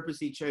I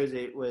purposely chose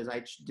it, was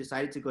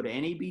decided to go to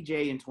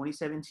NABJ in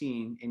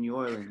 2017 in New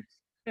Orleans.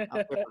 I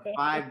was there for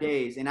 5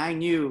 days, and I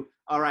knew,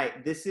 all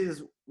right, this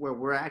is where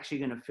we're actually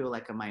gonna feel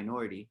like a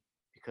minority,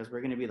 because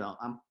we're gonna be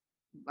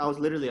I was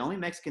literally the only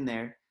Mexican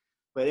there,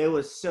 but it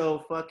was so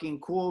fucking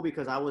cool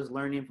because I was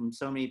learning from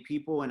so many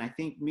people, and I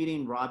think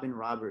meeting Robin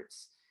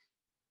Roberts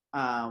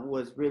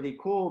was really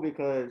cool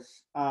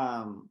because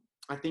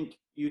I think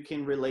you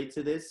can relate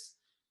to this.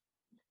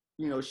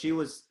 She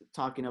was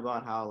talking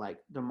about how like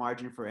the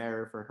margin for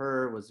error for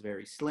her was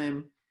very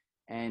slim,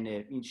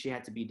 and she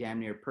had to be damn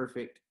near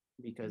perfect,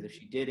 because if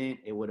she didn't,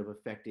 it would have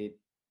affected,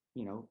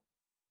 you know,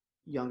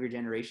 younger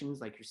generations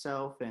like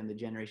yourself and the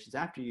generations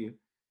after you.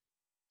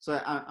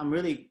 So I'm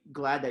really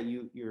glad that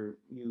you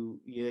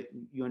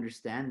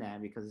understand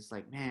that, because it's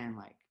like, man,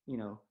 like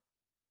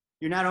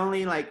you're not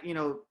only like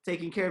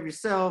taking care of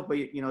yourself, but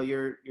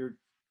you're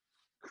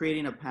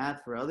creating a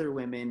path for other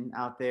women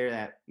out there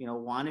that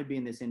want to be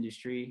in this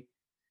industry,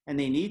 and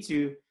they need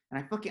to.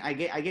 And I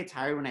get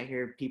tired when I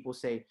hear people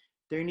say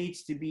there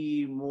needs to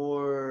be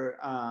more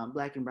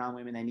black and brown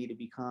women that need to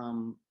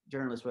become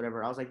journalists,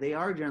 whatever. I was like, they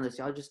are journalists,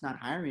 y'all just not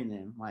hiring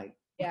them, like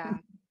Yeah.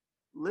 That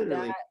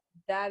literally.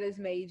 that is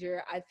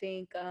major. I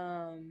think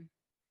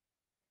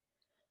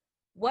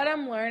what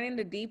I'm learning,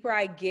 the deeper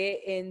I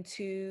get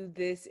into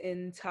this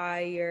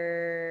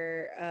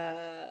entire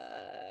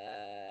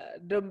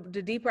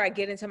the deeper I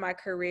get into my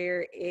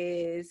career,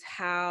 is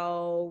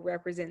how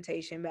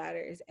representation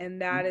matters.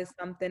 And that is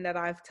something that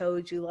I've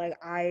told you, like,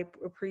 I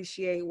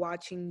appreciate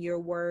watching your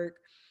work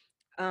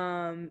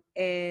and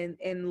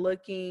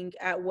looking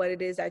at what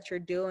it is that you're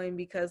doing,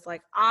 because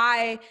like,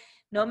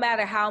 no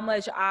matter how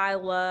much I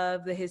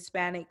love the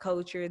Hispanic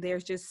culture,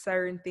 there's just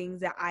certain things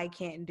that I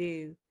can't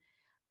do.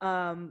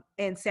 And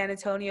San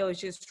Antonio is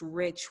just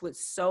rich with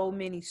so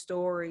many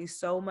stories,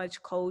 so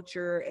much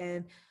culture,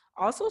 and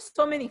also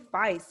so many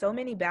fights, so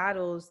many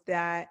battles,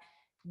 that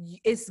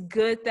it's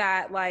good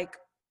that like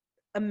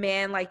a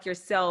man like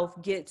yourself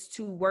gets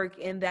to work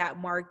in that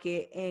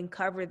market and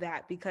cover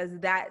that, because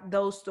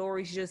those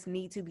stories just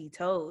need to be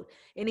told.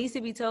 It needs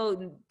to be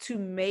told to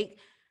make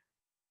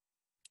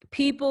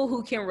people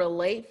who can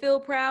relate feel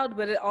proud,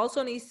 but it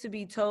also needs to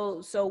be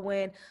told. So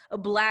when a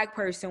Black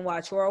person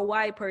watch, or a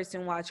white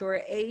person watch, or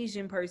an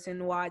Asian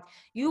person watch,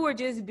 you are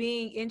just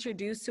being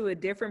introduced to a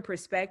different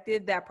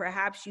perspective that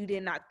perhaps you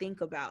did not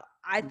think about.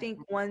 I think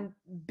one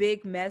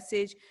big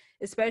message,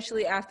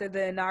 especially after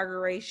the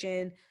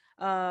inauguration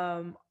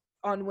on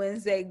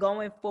Wednesday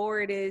going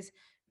forward, is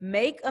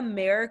make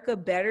America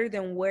better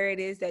than where it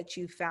is that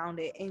you found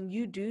it. And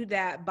you do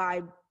that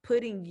by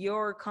putting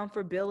your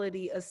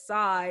comfortability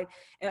aside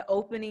and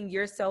opening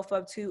yourself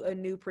up to a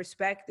new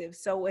perspective.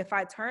 So if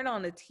I turn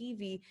on the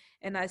TV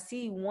and I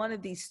see one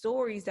of these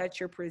stories that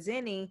you're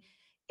presenting,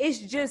 it's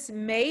just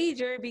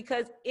major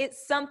because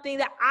it's something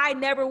that I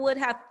never would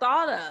have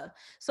thought of.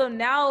 So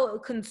now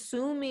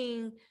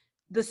consuming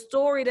the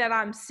story that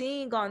I'm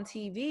seeing on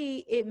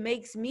TV, it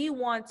makes me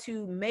want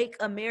to make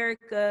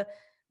America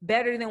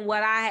better than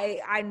what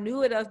I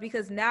knew it of,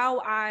 because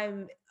now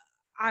I'm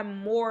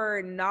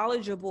more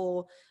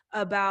knowledgeable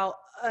about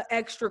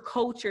extra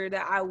culture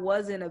that I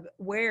wasn't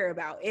aware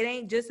about. It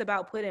ain't just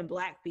about putting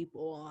Black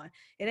people on.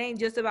 It ain't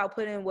just about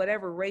putting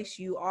whatever race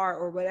you are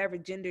or whatever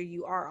gender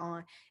you are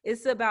on.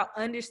 It's about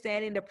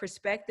understanding the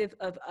perspective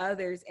of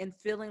others and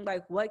feeling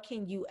like, what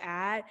can you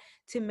add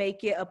to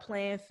make it a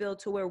playing field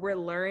to where we're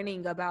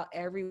learning about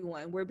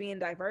everyone. We're being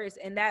diverse.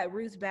 And that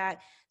roots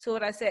back to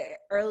what I said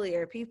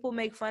earlier. People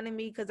make fun of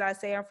me because I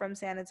say I'm from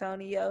San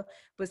Antonio,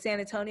 but San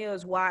Antonio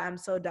is why I'm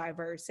so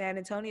diverse. San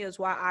Antonio is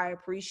why I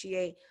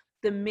appreciate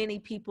the many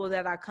people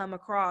that I come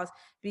across,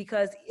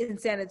 because in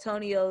San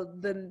Antonio,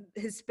 the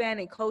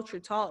Hispanic culture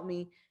taught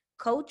me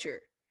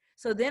culture.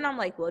 So then I'm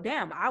like, well,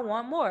 damn, I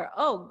want more.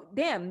 Oh,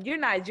 damn, you're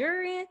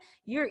Nigerian,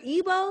 you're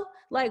Igbo.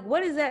 Like,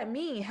 what does that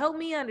mean? Help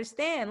me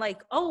understand.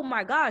 Like, oh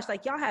my gosh,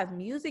 like y'all have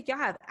music, y'all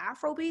have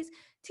Afro beats.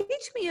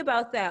 Teach me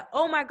about that.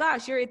 Oh my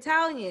gosh, you're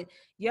Italian.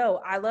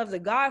 Yo, I love The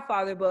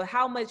Godfather, but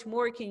how much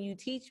more can you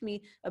teach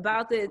me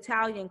about the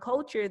Italian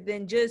culture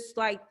than just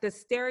like the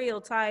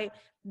stereotype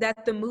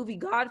that the movie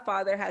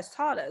Godfather has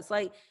taught us?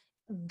 Like,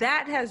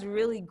 that has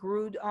really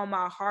grewed on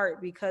my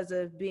heart because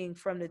of being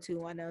from the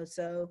 210.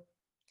 So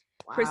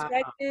Wow.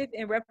 perspective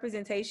and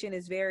representation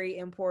is very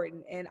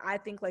important, and I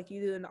think like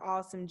you do an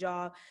awesome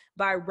job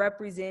by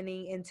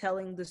representing and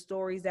telling the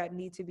stories that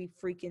need to be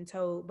freaking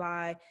told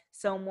by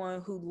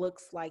someone who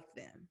looks like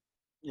them.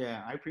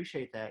 Yeah, I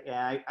appreciate that.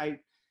 Yeah,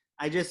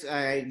 I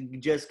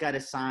just got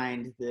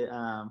assigned the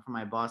for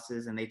my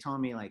bosses, and they told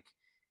me like,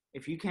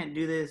 if you can't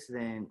do this,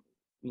 then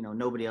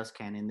nobody else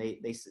can, and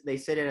they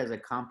said it as a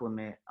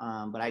compliment.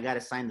 But I got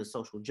assigned the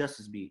social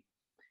justice beat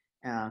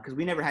because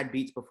we never had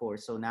beats before,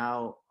 so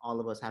now all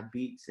of us have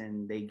beats,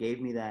 and they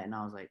gave me that, and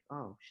I was like,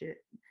 oh shit,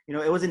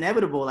 it was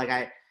inevitable.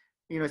 Like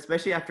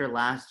especially after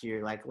last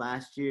year, like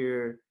last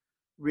year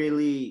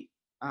really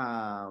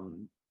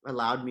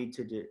allowed me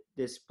to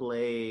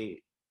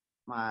display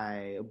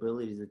my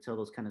abilities to tell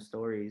those kind of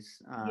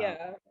stories.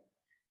 Yeah.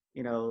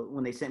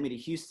 When they sent me to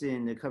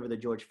Houston to cover the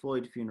George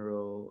Floyd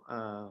funeral,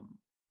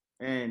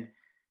 and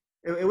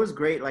it was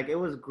great. Like it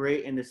was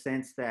great in the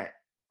sense that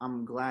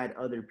I'm glad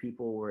other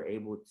people were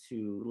able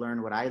to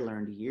learn what I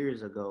learned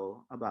years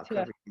ago about Yeah.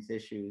 covering these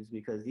issues,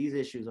 because these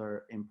issues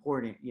are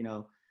important.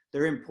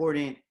 They're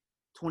important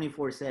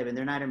 24/7.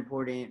 They're not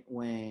important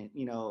when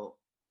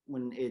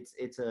it's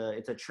a When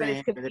it's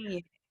trend.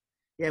 convenient.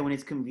 Yeah, when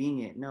it's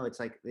convenient. No, it's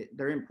like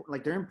they're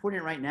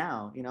important right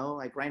now.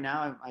 Like right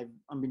now,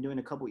 I've been doing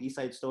a couple East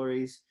Side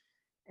stories,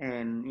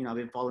 and I've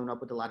been following up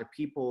with a lot of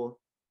people,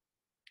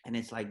 and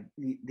it's like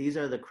these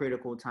are the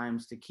critical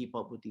times to keep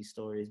up with these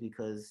stories,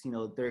 because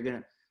they're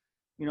gonna,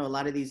 a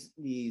lot of these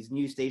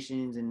news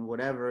stations and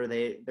whatever,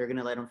 they're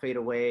gonna let them fade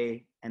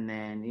away, and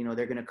then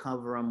they're gonna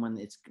cover them when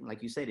it's,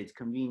 like you said, it's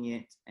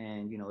convenient,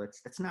 and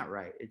that's not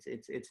right.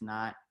 It's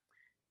not.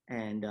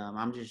 And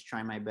I'm just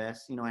trying my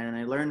best, and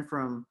I learn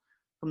from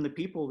the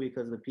people,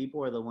 because the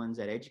people are the ones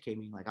that educate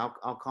me. Like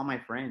I'll call my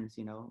friends,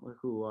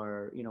 who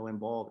are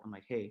involved. I'm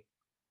like, hey,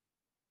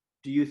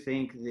 do you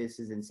think this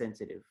is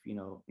insensitive? And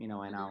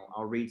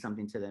I'll read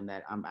something to them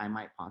that I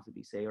might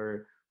possibly say,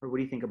 or what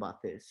do you think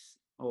about this?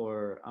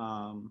 Or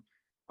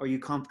are you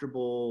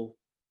comfortable,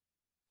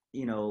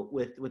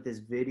 with this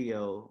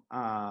video?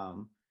 I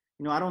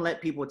don't let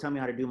people tell me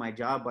how to do my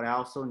job, but I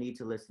also need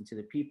to listen to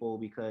the people,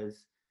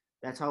 because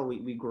that's how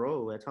we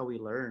grow. That's how we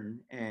learn.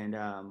 And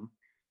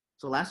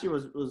so last year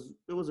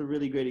was a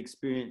really great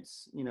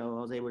experience. I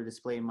was able to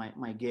display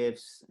my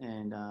gifts,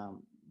 and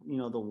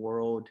the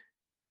world,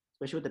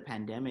 especially with the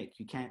pandemic,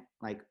 you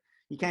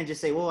can't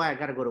just say, well, I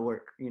gotta go to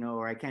work,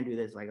 or I can't do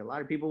this. Like a lot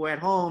of people were at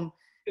home,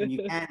 and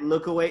you can't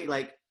look away.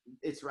 Like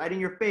it's right in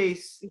your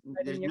face.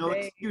 Right There's in your no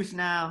face. excuse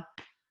now.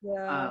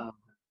 Yeah. Um,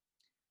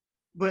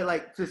 but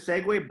like, to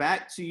segue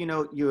back to,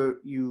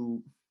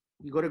 you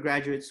go to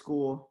graduate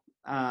school.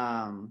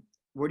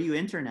 Where do you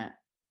intern at?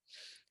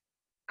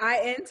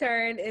 I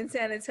interned in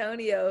San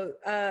Antonio.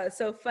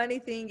 So funny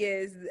thing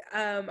is,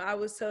 I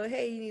was told,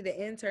 hey, you need an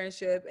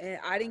internship, and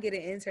I didn't get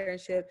an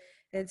internship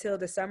until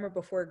the summer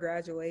before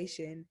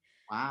graduation.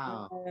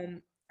 Wow.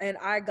 And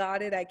I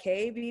got it at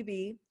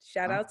KBB.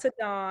 Shout out to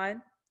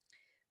Don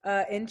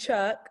and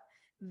Chuck.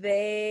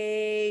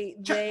 they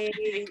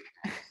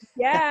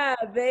yeah,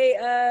 they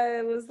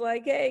was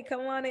like, hey,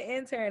 come on and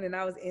intern. And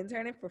I was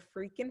interning for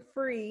freaking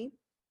free.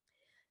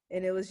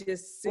 And it was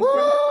just super,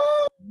 Woo!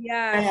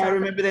 yeah. Hey, So I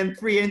remember them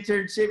free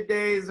internship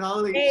days.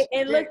 Holy hey,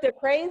 and shit. look, the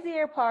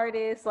crazier part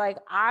is like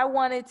I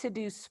wanted to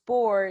do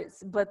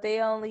sports, but they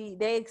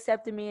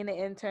accepted me in the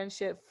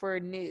internship for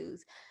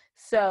news.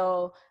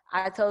 So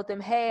I told them,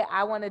 hey,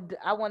 I want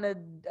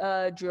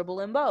to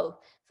dribble in both.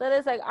 So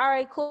it's like, all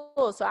right,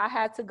 cool. So I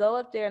had to go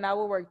up there and I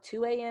would work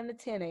 2 a.m. to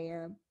 10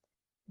 a.m.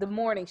 the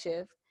morning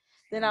shift.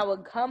 Then I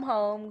would come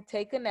home,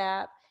 take a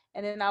nap,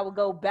 and then I would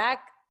go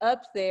back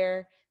up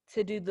there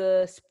to do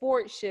the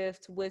sports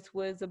shift, which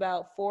was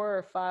about 4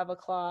 or 5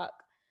 o'clock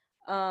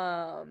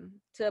to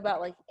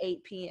about like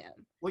 8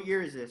 p.m. What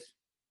year is this?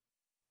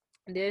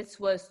 This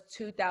was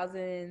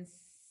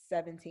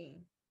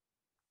 2017.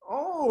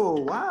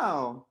 Oh,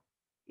 wow.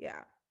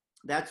 Yeah.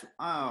 That's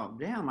oh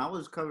damn. I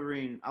was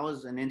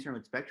an intern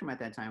with Spectrum at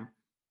that time.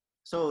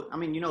 So I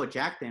mean, you know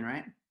Jack then,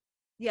 right?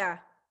 Yeah.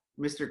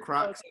 Mr.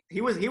 Crocs. He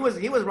was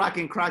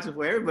rocking Crocs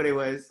before everybody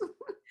was.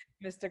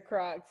 Mr.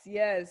 Crocs.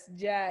 Yes,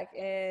 Jack.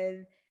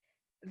 And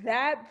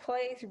that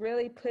place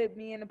really put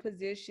me in a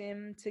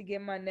position to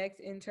get my next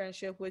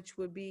internship, which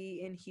would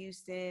be in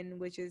Houston,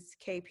 which is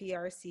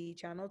KPRC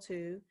Channel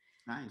 2.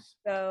 Nice.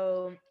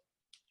 So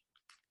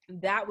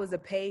that was a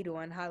paid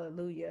one.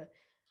 Hallelujah.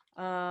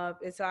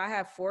 And so I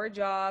have 4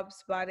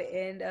 jobs by the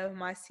end of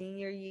my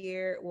senior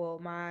year. Well,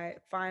 my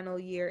final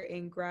year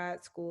in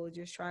grad school,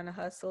 just trying to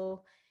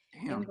hustle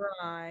and Damn.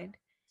 grind.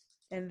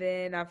 And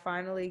then I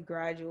finally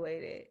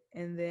graduated.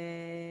 And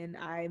then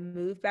I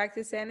moved back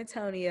to San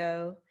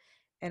Antonio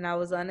and I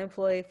was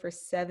unemployed for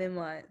 7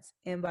 months.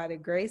 And by the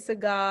grace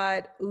of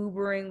God,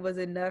 Ubering was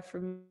enough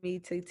for me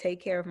to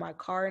take care of my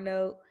car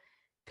note,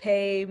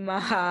 pay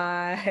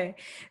my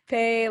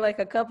pay like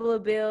a couple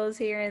of bills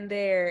here and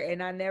there,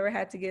 and I never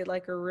had to get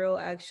like a real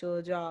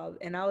actual job.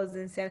 And I was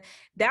in San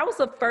that was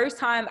the first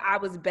time I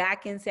was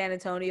back in San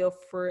Antonio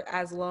for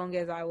as long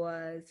as I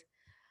was.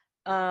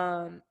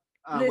 Um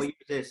What listen, year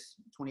is this?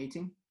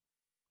 2018?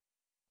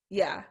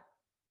 yeah,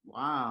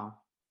 Wow.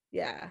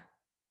 yeah.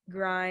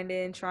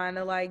 Grinding, trying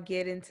to like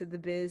get into the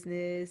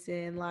business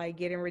and like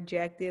getting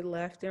rejected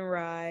left and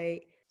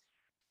right.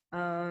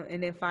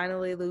 And then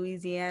finally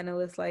Louisiana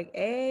was like,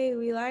 hey,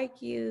 we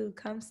like you.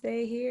 Come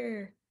stay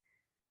here.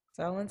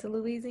 So I went to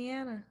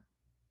Louisiana.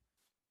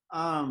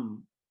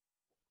 Um,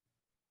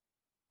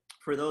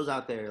 for those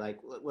out there, like,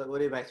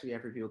 what advice do you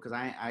have for people? Because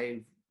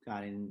I've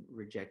gotten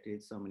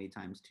rejected so many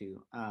times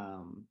too.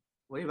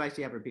 What advice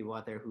do you have for people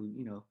out there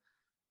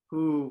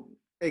who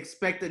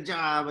expect a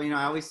job?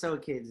 I always tell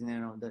kids,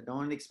 that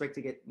don't expect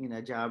to get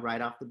a job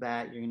right off the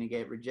bat. You're gonna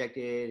get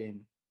rejected,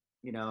 and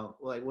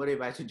like, what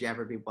advice would you have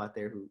for people out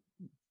there who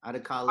out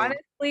of college?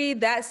 Honestly,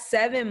 that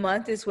 7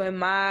 months is when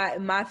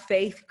my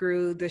faith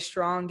grew the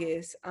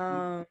strongest.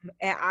 And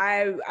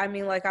I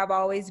mean, like I've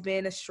always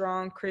been a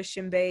strong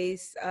Christian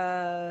based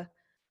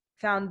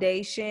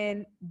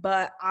foundation,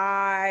 but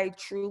I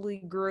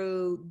truly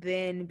grew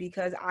then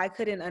because I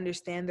couldn't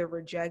understand the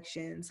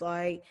rejections.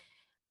 Like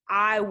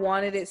I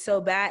wanted it so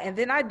bad. And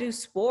then I do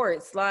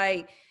sports.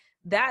 Like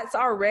that's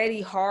already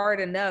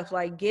hard enough.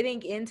 Like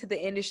getting into the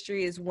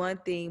industry is one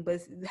thing, but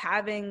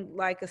having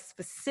like a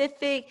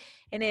specific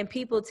and then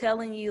people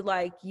telling you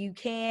like you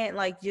can't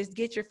like just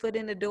get your foot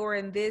in the door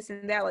and this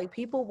and that. Like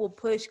people will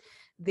push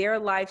their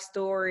life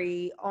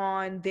story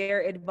on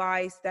their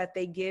advice that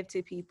they give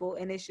to people.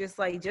 And it's just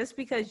like just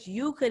because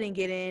you couldn't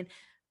get in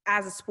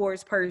as a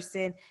sports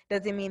person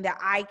doesn't mean that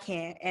I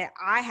can't. And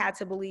I had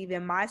to believe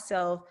in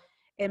myself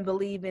and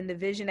believe in the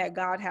vision that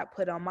God had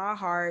put on my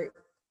heart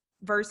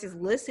versus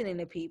listening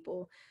to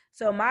people.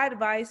 So my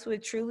advice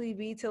would truly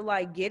be to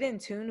like get in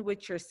tune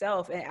with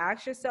yourself and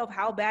ask yourself,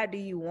 how bad do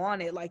you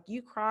want it? Like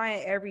you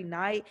crying every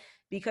night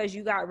because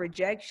you got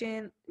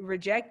rejected.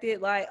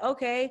 Like,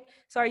 okay,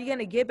 so are you going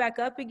to get back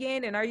up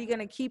again? And are you going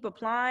to keep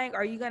applying?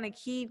 Are you going to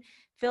keep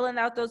filling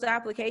out those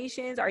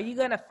applications? Are you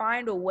going to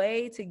find a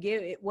way to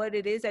get it what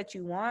it is that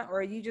you want? Or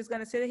are you just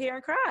going to sit here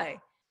and cry?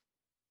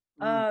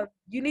 Mm,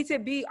 You need to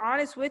be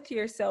honest with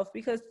yourself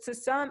because to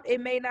some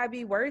it may not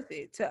be worth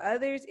it. To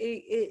others,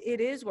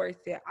 it is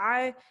worth it.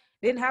 I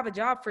didn't have a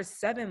job for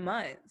 7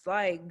 months.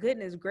 Like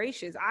goodness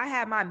gracious, I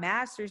had my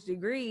master's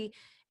degree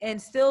and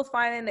still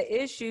finding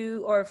the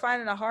issue or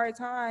finding a hard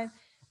time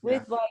yeah.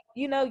 with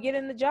like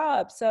getting the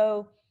job.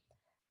 So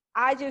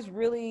I just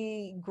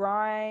really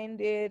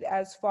grinded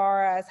as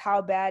far as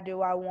how bad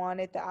do I want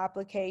it, the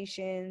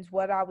applications,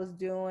 what I was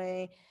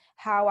doing,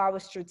 how I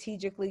was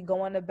strategically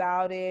going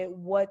about it,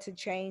 what to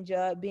change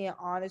up, being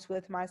honest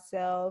with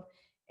myself.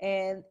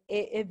 And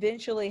it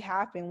eventually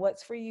happened.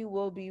 What's for you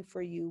will be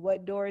for you.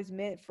 What door is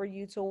meant for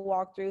you to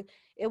walk through,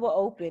 it will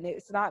open.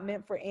 It's not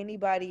meant for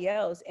anybody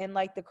else. And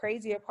like the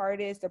crazier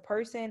part is the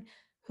person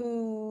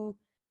who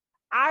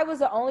I was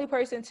the only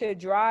person to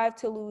drive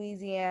to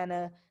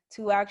Louisiana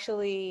to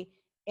actually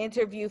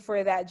interview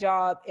for that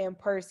job in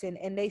person,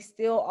 and they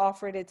still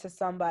offered it to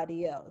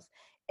somebody else.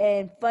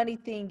 And funny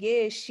thing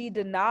is, she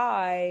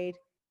denied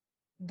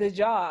the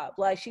job.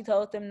 Like she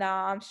told them,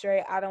 "Nah, I'm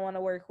straight. I don't want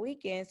to work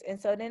weekends." And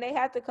so then they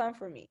had to come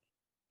for me.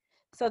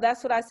 So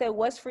that's what I said.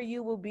 What's for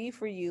you will be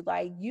for you.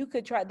 Like you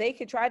could try, they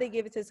could try to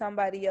give it to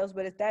somebody else,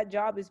 but if that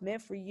job is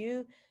meant for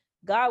you,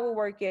 God will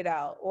work it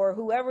out, or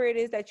whoever it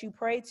is that you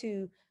pray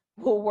to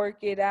will work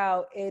it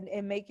out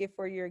and make it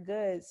for your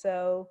good.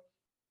 So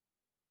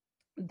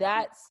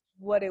that's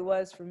what it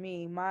was for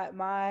me.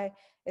 My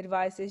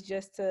advice is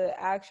just to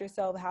ask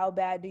yourself, how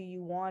bad do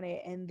you want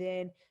it? And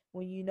then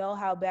when you know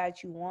how bad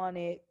you want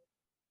it,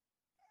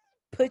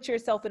 put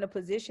yourself in a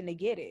position to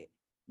get it.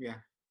 Yeah.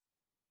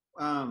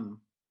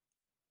 Um,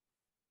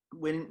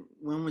 when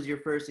was your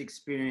first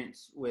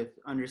experience with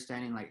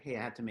understanding like, hey,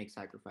 I have to make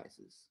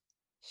sacrifices?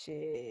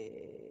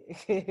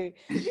 Shit.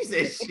 She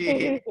said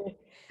shit.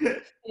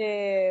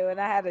 Yeah, when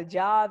I had a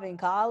job in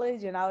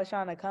college and I was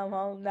trying to come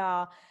home.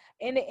 Now,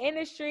 in the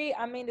industry,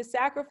 I mean, the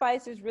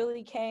sacrifices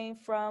really came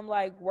from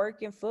like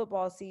working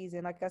football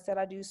season. Like I said,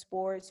 I do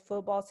sports.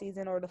 Football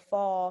season or the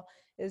fall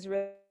is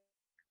really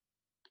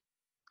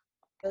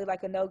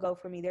like a no go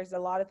for me. There's a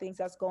lot of things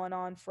that's going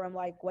on from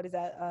like what is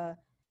that?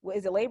 What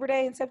is it? Labor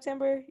Day in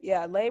September?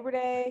 Yeah, Labor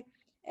Day,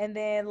 and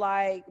then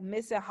like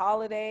missing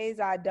holidays.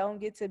 I don't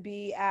get to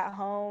be at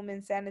home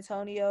in San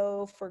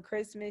Antonio for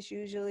Christmas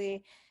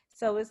usually.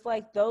 So it's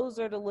like those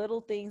are the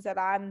little things that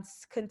I'm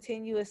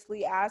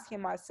continuously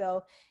asking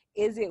myself,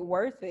 is it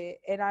worth it?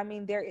 And I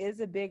mean, there is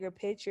a bigger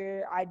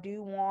picture. I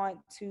do want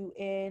to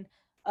end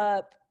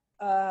up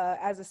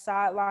as a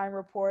sideline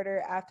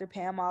reporter after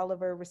Pam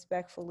Oliver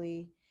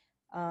respectfully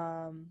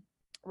um,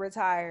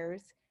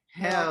 retires.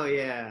 And Hell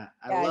yeah,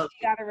 I yeah, love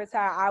she it. got to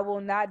retire. I will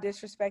not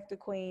disrespect the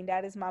queen.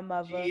 That is my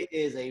mother. She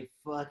is a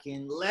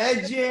fucking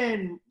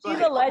legend. She's a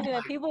Like, oh legend, and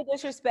my, people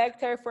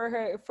disrespect her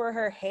for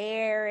her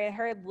hair and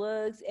her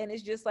looks, and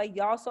it's just like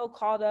y'all so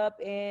caught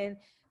up in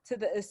to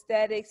the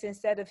aesthetics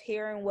instead of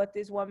hearing what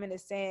this woman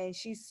is saying.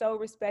 She's so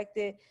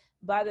respected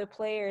by the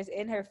players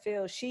in her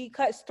field. She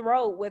cuts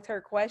throat with her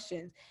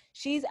questions.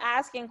 She's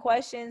asking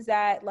questions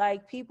that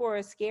like people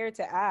are scared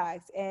to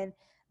ask, and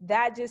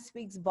that just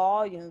speaks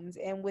volumes.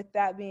 And with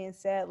that being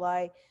said,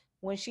 like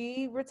when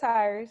she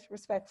retires,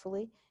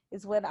 respectfully,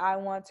 is when I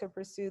want to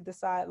pursue the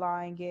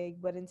sideline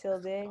gig. But until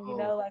then, you oh,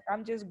 know, like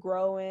I'm just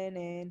growing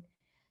and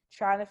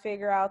trying to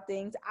figure out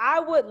things. I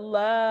would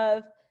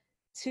love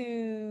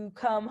to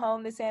come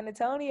home to San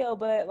Antonio,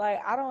 but like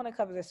I don't want to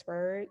cover the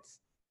Spurs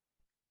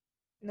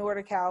nor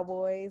the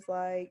Cowboys.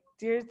 Like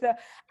there's the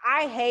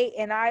I hate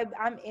and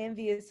I'm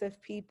envious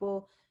of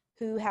people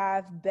who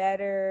have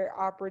better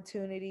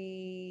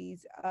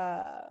opportunities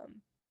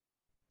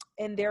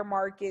in their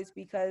markets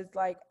because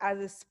like as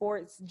a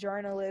sports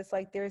journalist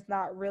like there's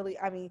not really,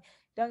 I mean,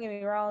 don't get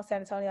me wrong,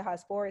 San Antonio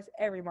has sports,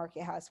 every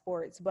market has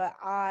sports, but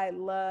I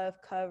love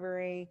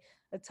covering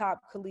a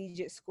top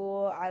collegiate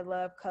school. I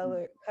love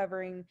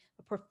covering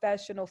a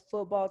professional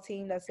football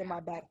team that's in my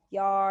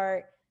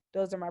backyard.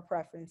 Those are my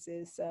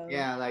preferences. So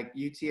yeah, like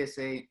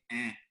UTSA.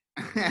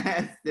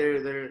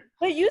 They're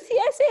but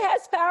UTSA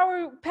has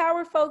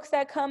power folks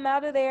that come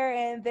out of there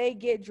and they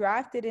get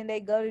drafted and they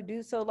go to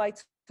do so. Like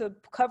to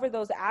cover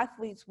those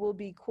athletes will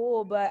be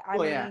cool, but I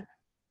oh yeah, mean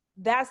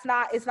that's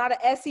not, it's not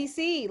a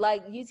SEC.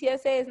 Like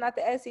UTSA is not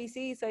the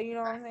SEC, so you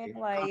know what I'm saying?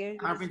 Like it's just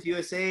Conference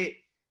USA,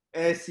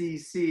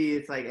 SEC.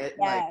 It's like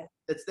yes.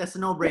 that's a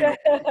no brainer.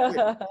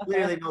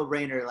 Literally no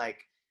brainer. Like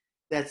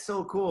that's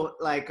so cool.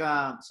 Like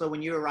so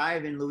when you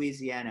arrive in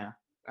Louisiana,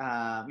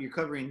 you're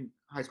covering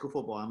high school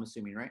football. I'm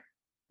assuming, right?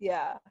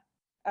 Yeah.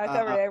 I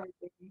covered Uh,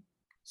 everything.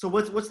 so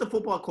what's the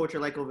football culture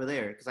like over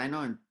there? Because I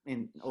know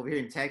in over here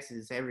in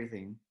Texas,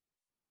 everything.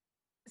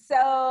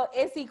 So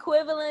it's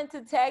equivalent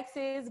to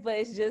Texas, but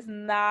it's just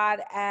not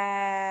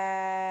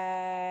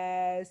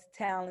as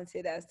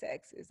talented as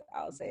Texas.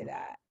 I'll say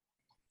that.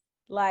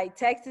 Like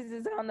Texas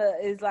is on the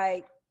is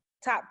like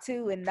top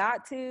two and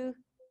not two.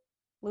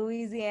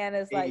 Louisiana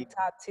is Hey, like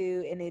top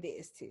two and it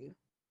is two.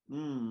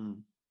 mm.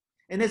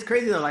 And it's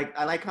crazy though. Like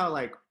I like how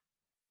like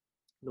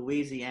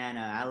Louisiana,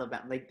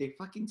 Alabama, like they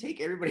fucking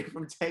take everybody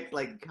from Texas,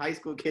 like high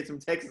school kids from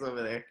Texas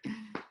over there.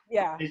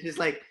 Yeah. It's just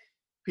like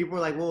people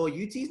are like, well,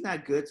 UT's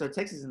not good, so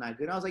Texas is not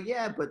good. I was like,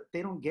 yeah, but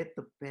they don't get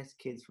the best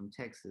kids from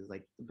Texas.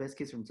 Like the best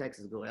kids from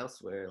Texas go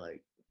elsewhere.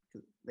 Like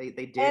they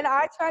did. And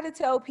I try to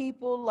tell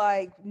people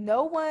like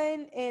no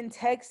one in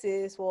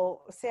Texas,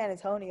 well, San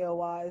Antonio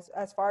wise,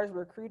 as far as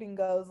recruiting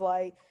goes,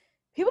 like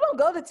people don't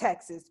go to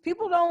Texas.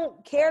 People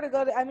don't care to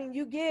go to, I mean,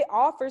 you get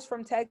offers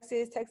from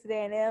Texas, Texas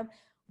A&M.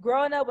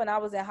 Growing up when I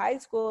was in high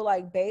school,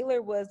 like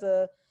Baylor was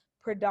a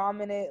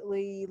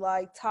predominantly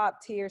like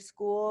top tier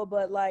school,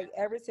 but like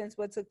ever since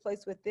what took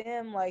place with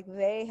them, like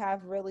they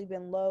have really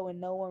been low and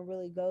no one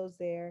really goes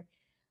there.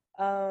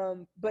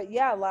 But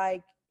yeah,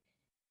 like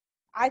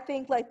I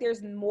think like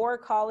there's more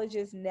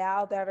colleges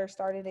now that are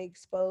starting to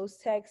expose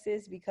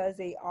Texas because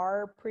they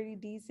are pretty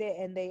decent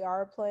and they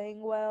are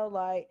playing well.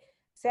 Like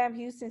Sam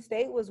Houston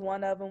State was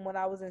one of them when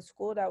I was in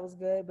school that was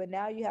good, but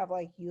now you have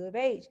like U of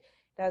H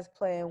that's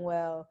playing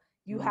well.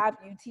 You Mhm. have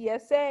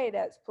UTSA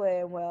that's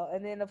playing well.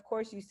 And then of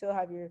course you still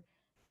have your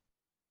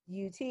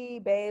UT,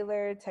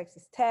 Baylor,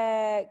 Texas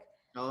Tech.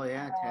 Oh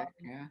yeah, Tech.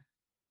 Yeah.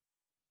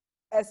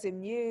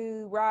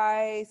 SMU,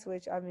 Rice,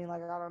 which I mean,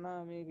 like, I don't know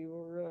how many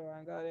people really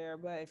want to go there,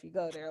 but if you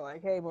go there,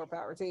 like, hey, more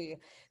power to you.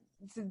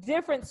 It's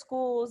different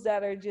schools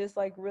that are just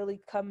like really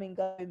coming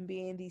up and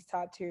being these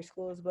top tier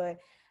schools. But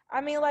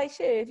I mean, like,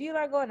 shit, if you're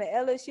not going to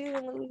LSU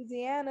in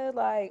Louisiana,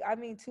 like, I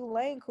mean,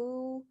 Tulane,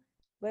 cool,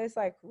 but it's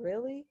like,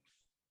 really?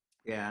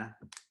 Yeah.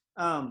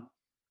 Um,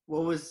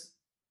 what was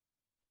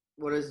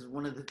what is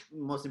one of the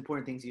most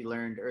important things you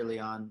learned early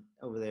on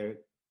over there?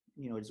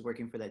 You know, just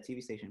working for that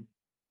TV station.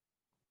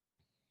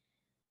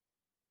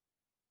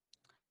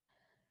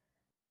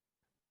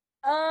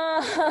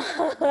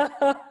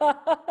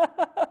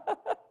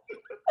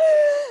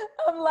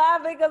 I'm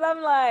laughing because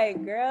I'm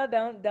like, girl,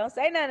 don't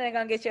say nothing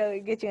that's gonna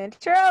get you in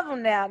trouble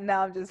now. No,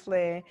 I'm just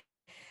playing.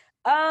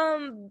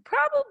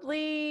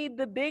 Probably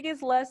the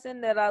biggest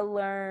lesson that I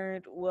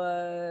learned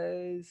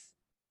was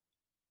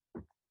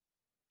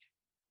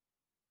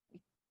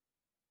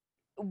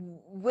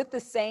with the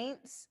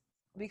Saints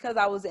because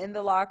I was in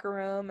the locker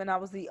room and I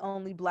was the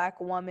only black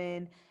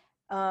woman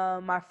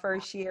my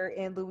first year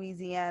in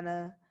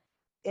Louisiana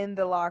in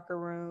the locker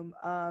room.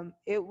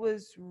 It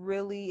was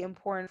really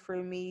important for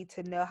me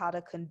to know how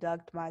to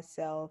conduct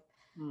myself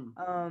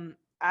Mm.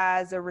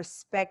 as a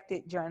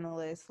respected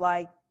journalist.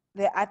 Like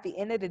at the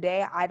end of the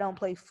day, I don't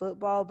play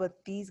football,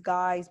 but these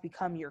guys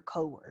become your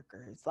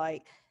coworkers.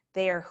 Like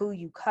they are who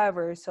you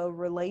cover. So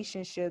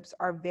relationships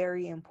are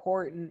very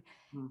important.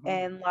 Mm-hmm.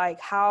 And like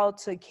how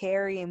to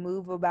carry and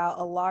move about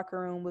a locker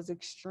room was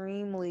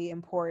extremely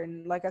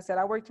important. Like I said,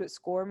 I worked with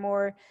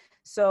Scoremore.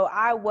 So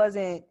I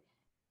wasn't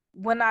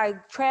when I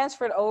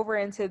transferred over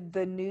into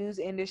the news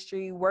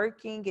industry,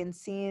 working and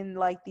seeing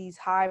like these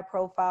high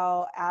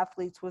profile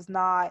athletes was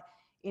not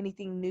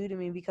anything new to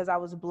me because I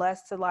was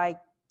blessed to like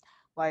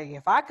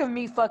if I could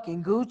meet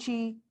fucking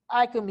Gucci,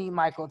 I could meet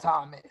Michael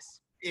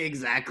Thomas.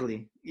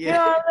 Exactly. You Yeah.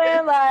 know what I'm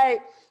saying?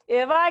 Like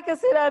if I could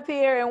sit up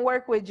here and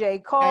work with J.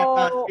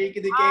 Cole,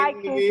 Speaking the I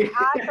game, could baby.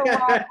 I could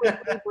rock with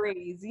Drew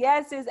Brees.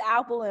 Yes, it's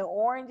apple and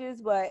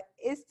oranges, but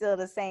it's still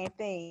the same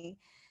thing.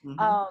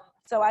 Mm-hmm.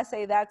 So I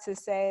say that to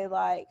say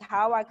like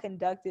how I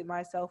conducted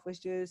myself was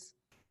just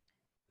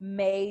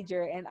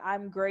major, and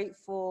I'm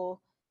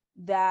grateful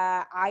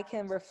that I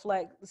can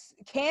reflect.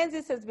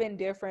 Kansas has been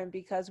different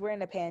because we're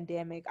in a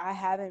pandemic. I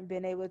haven't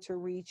been able to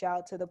reach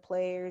out to the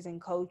players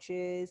and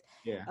coaches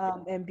Yeah.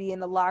 and be in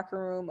the locker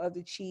room of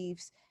the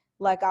Chiefs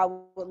like I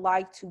would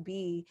like to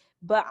be,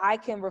 but I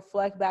can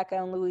reflect back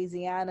on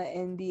Louisiana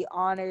and be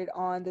honored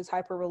on the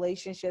type of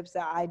relationships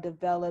that I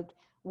developed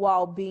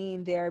while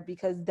being there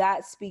because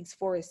that speaks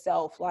for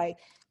itself. Like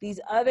these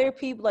other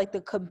people, like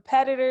the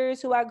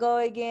competitors who I go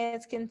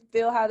against, can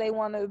feel how they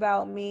want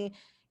about me.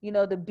 You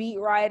know, the beat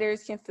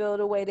writers can feel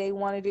the way they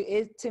want to do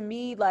it. To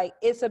me, like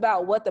it's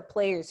about what the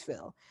players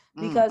feel.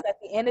 Mm. Because at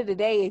the end of the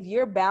day, if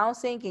you're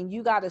bouncing and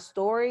you got a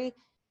story,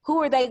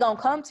 who are they gonna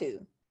come to?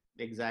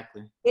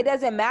 Exactly. It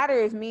doesn't matter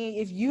if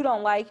you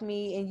don't like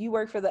me and you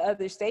work for the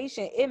other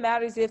station. It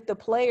matters if the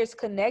players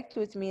connect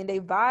with me and they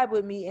vibe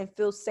with me and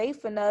feel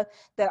safe enough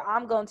that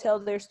I'm going to tell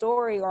their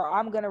story or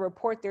I'm going to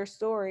report their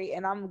story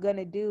and I'm going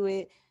to do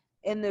it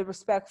in the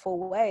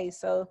respectful way.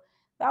 So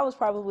that was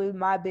probably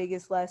my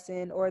biggest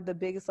lesson, or the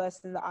biggest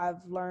lesson that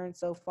I've learned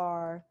so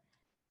far,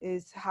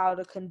 is how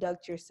to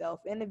conduct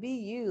yourself and to be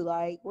you.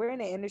 Like we're in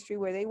an industry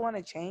where they want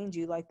to change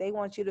you. Like they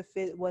want you to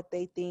fit what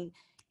they think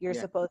you're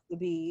Yeah. supposed to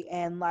be.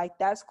 And like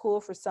that's cool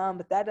for some,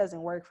 but that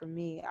doesn't work for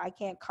me. I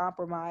can't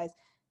compromise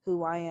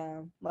who I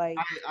am. Like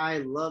I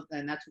love,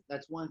 and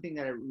that's one thing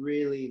that I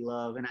really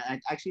love, and I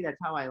actually that's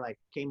how I like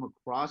came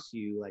across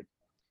you. Like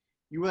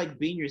you were like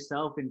being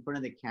yourself in front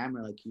of the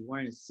camera. Like you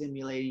weren't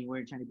simulating. You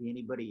weren't trying to be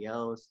anybody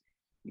else.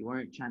 You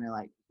weren't trying to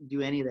like do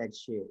any of that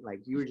shit.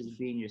 Like you were just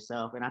being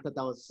yourself, and I thought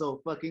that was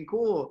so fucking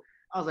cool.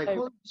 I was like, I-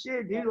 holy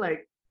shit, dude!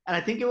 Like, and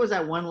I think it was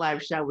that one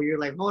live shot where you're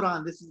like, hold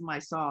on, this is my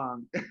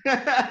song.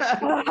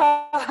 that's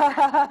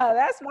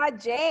my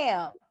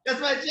jam.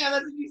 That's my jam.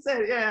 That's what you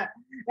said. Yeah.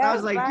 I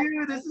was That's like, my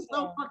dude, this is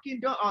so jam. fucking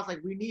dope. I was like,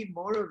 we need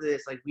more of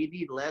this. Like, we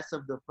need less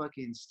of the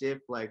fucking stiff,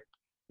 like,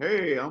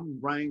 hey, I'm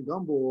Brian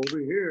Gumble over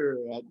here.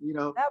 That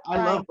I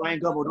love Brian Brian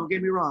Gumble. Don't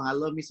get me wrong. I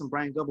love me some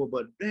Brian Gumble,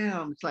 but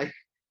damn, it's like,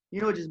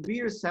 just be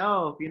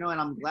yourself, and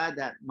I'm glad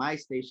that my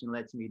station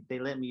they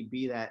let me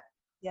be that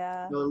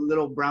yeah.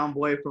 little brown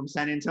boy from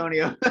San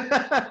Antonio.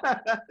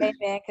 Hey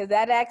man, cause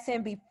that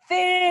accent be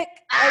thick.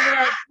 I be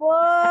like,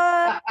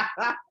 what?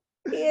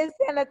 He is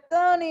San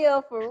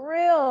Antonio for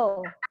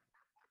real.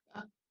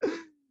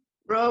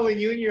 Bro, when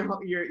you and your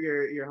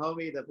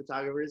homie, the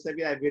photographer, sent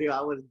me that video,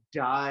 I was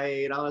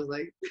dying. I was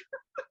like,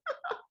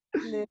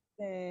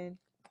 Listen,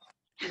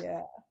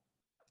 yeah,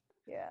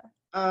 yeah.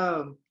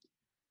 um,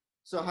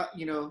 so how,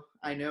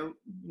 I know,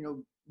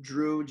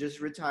 Drew just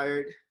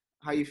retired.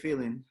 How you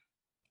feeling?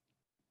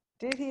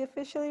 Did he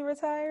officially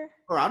retire?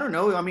 Or I don't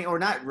know. I mean, or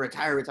not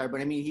retire,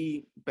 but I mean,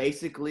 he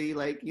basically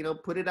like,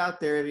 put it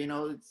out there.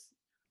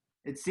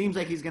 It seems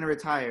like he's gonna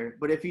retire,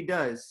 but if he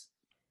does,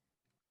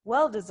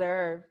 Well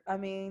deserved. I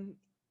mean,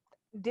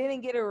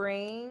 didn't get a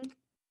ring,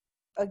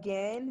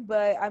 again,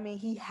 but I mean,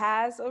 he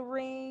has a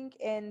ring,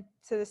 and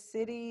to the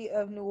city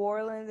of New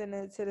Orleans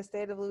and to the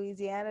state of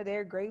Louisiana,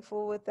 they're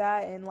grateful with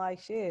that. And like,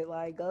 shit,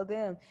 like, go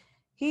them.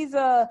 He's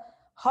a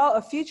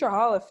future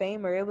Hall of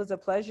Famer. It was a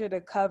pleasure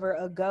to cover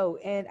a GOAT.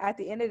 And at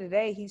the end of the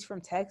day, he's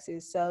from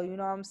Texas. So, you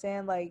know what I'm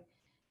saying? Like,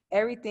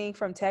 everything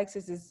from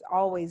Texas is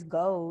always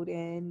gold.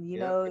 And, you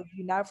Yep. know, if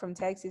you're not from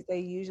Texas, they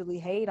usually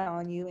hate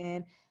on you.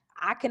 And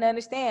I can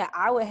understand.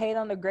 I would hate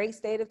on the great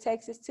state of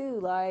Texas too.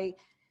 Like,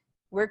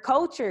 we're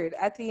cultured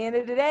at the end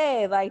of the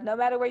day. Like, no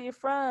matter where you're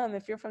from,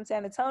 if you're from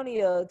San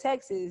Antonio,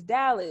 Texas,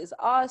 Dallas,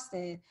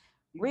 Austin,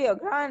 Rio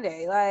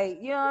Grande, like,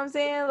 you know what I'm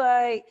saying?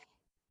 Like,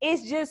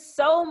 it's just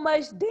so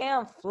much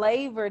damn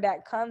flavor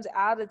that comes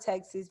out of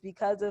Texas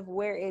because of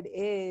where it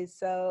is.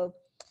 So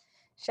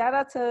shout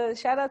out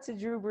to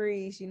Drew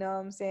Brees, you know what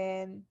I'm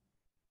saying?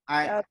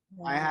 I Shout out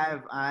to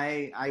him.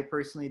 I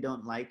personally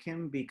don't like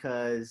him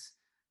because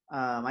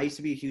I used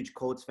to be a huge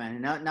Colts fan,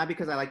 and not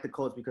because I like the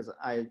Colts, because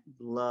I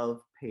love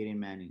Peyton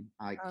Manning.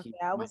 I keep Okay,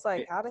 I my was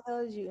like, how the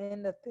hell did you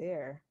end up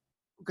there?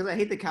 because I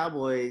hate the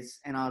Cowboys,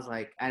 and I was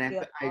like, and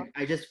Yeah.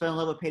 I just fell in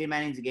love with Peyton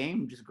Manning's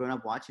game, just growing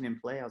up watching him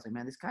play. I was like,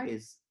 man, this guy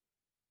is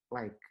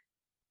like,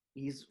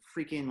 he's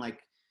freaking like,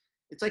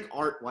 it's like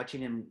art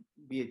watching him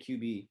be a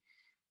QB,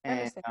 and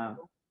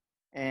Understandable.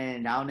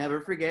 and I'll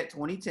never forget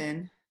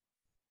 2010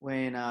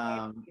 when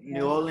New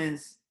Yeah.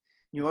 Orleans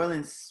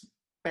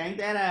spanked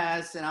that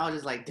ass, and I was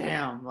just like,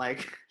 damn,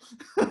 like,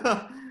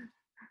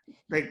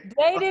 like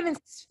They didn't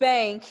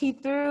spank. He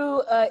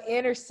threw an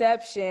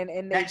interception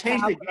and they that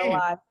changed the game.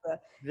 capitalized.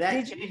 That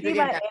Did you changed the see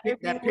game. my interview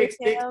That with pick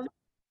six, him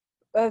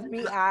of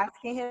me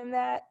asking him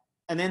that?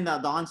 and then the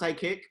onside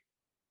kick.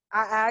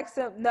 I asked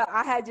him, no,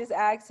 I had just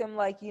asked him,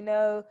 like,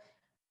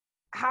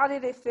 how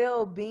did it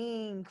feel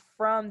being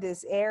from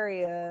this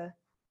area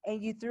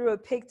and you threw a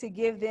pick to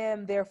give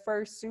them their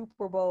first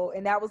Super Bowl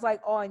and that was like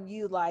on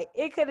you? Like,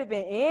 it could have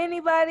been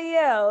anybody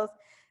else,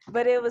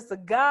 but it was a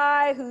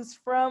guy who's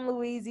from It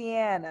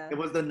Louisiana.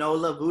 was the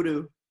Nola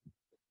Voodoo.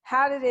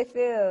 How did it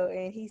feel?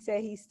 And he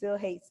said he still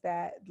hates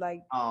that.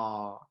 Like,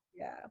 Oh,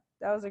 yeah,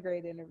 that was a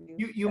great interview.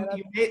 you Shout you out.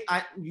 you made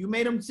you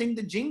made him sing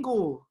the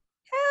jingle.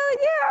 Hell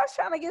yeah, I was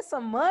trying to get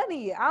some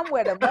money. I'm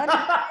where the money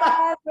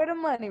resides, where the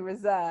money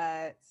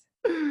resides.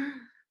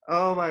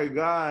 Oh my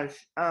gosh.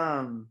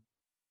 How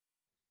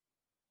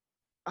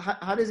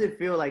does it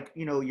feel, like,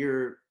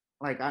 you're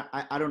like,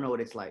 I don't know what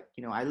it's like,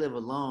 I live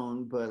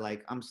alone, but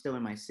like I'm still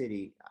in my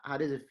city. How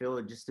does it feel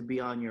just to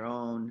be on your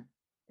own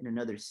in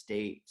another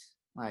state?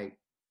 Like,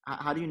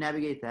 how do you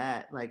navigate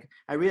that? Like,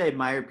 I really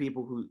admire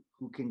people who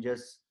can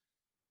just,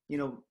 you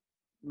know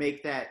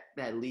make that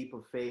leap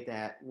of faith,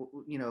 that,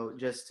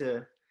 just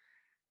to,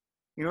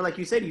 like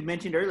you said, you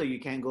mentioned earlier, you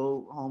can't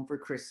go home for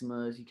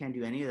Christmas, you can't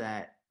do any of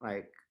that.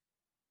 Like,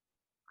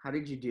 how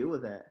did you deal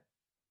with that?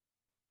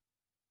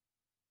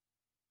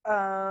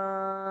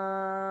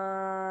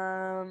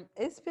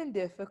 It's been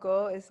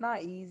difficult. It's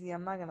not easy.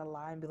 I'm not gonna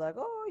lie and be like,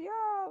 oh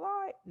yeah,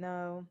 like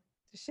no,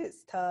 the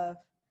shit's tough.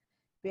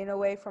 Being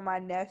away from my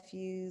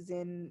nephews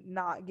and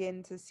not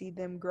getting to see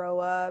them grow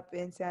up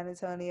in San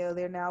Antonio.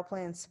 They're now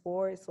playing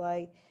sports.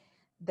 Like,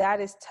 that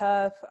is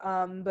tough.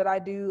 But I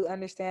do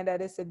understand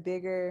that it's a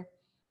bigger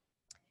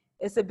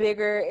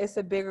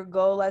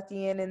goal at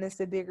the end, and it's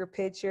a bigger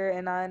picture,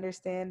 and I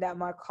understand that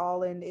my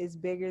calling is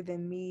bigger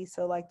than me.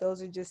 So like,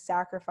 those are just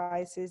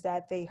sacrifices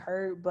that they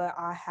hurt, but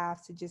I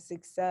have to just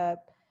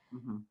accept.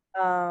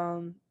 Hmm.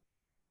 um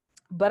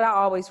but I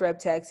always rep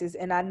Texas,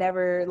 and I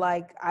never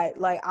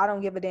I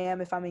don't give a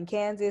damn if I'm in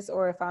Kansas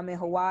or if I'm in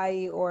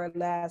Hawaii or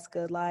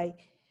Alaska.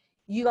 Like,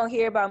 you gonna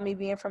hear about me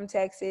being from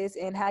Texas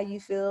and how you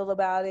feel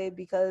about it,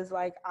 because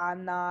like,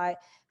 I'm not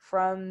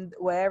from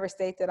whatever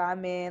state that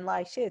I'm in.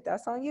 Like, shit,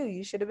 that's on you.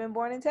 You should have been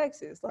born in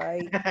Texas.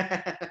 Like,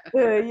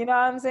 you know what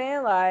I'm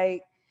saying?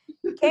 Like,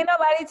 can't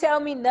nobody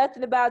tell me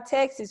nothing about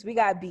Texas. We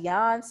got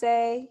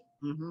Beyonce,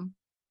 Hmm.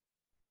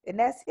 and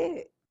that's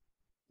it.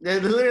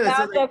 Literally, No, so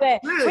I'm like, just saying.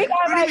 literally, We you got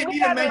don't like even we need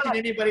to got mention like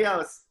anybody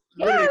else.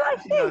 Yeah, Literally, like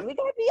everything shit, else. we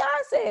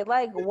got Beyonce.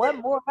 Like, what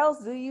more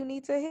else do you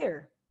need to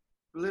hear?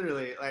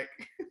 Literally, like,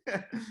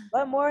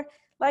 What more?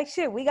 Like,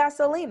 shit, we got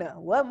Selena.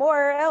 What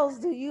more else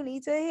do you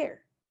need to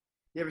hear?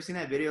 you ever seen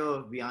that video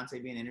of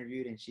Beyonce being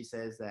interviewed, and she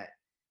says that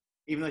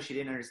even though she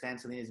didn't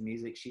understand Selena's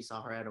music, she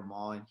saw her at a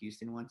mall in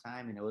Houston one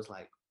time, and it was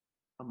like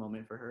a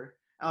moment for her.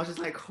 I was just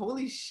like,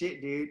 holy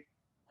shit, dude,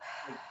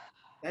 like,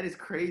 that is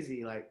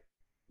crazy. Like,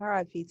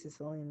 R.I.P. to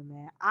Selena,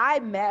 man. I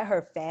met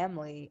her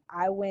family.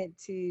 I went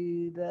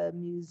to the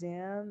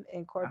museum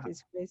in uh,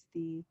 Corpus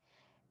Christi,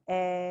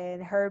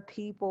 and her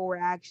people were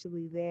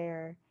actually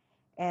there.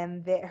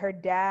 And that her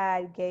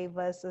dad gave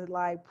us a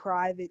like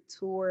private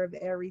tour of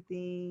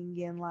everything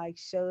and like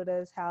showed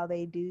us how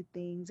they do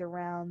things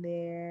around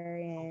there.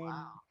 oh And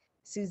wow,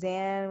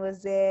 Suzanne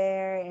was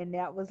there, and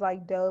that was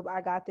like dope.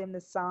 I got them to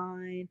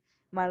sign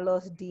my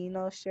Los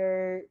Dino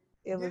shirt.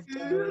 It dude, was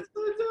dope. that's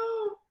so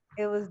dope.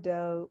 It was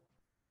dope.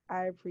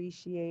 I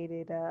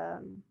appreciated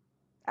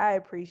I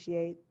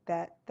appreciate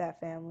that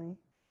family.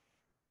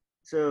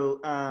 So,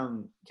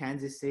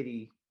 Kansas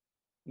City,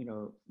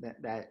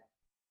 that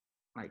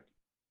like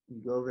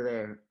You go over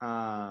there.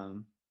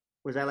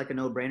 Was that like a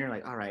no-brainer?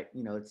 Like, all right,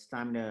 it's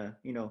time to,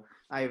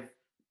 I've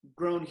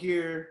grown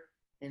here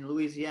in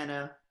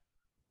Louisiana.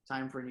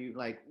 Time for new,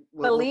 like, To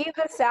what leave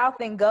the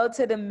South and go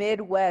to the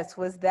Midwest,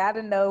 was that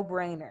a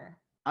no-brainer?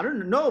 I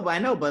don't know, but I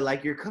know, but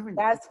like you're covering.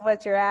 That's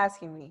what you're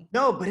asking me.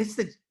 No, but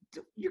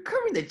you're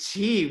covering the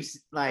Chiefs.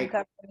 I'm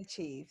covering the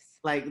Chiefs.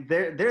 Like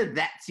they're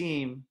that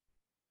team.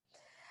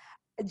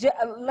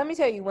 Let me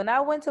tell you, when I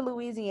went to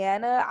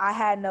Louisiana, I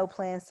had no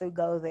plans to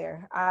go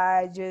there.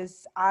 I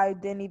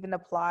didn't even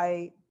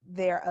apply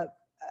there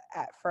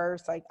at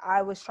first. Like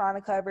I was trying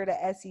to cover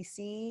the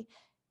SEC,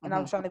 and I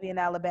was trying to be in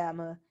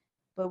Alabama,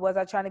 but was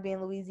I trying to be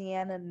in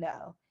Louisiana?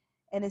 No.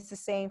 And it's the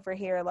same for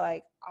here.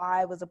 Like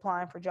I was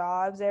applying for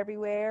jobs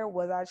everywhere.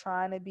 Was I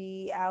trying to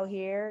be out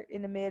here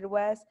in the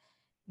Midwest?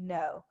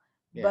 No.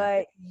 Yeah.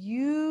 But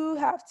you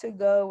have to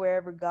go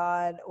wherever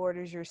God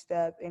orders your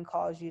step and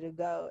calls you to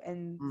go.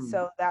 And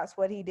so that's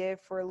what he did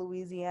for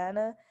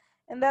Louisiana.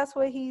 And that's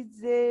what he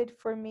did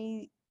for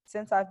me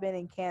since I've been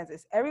in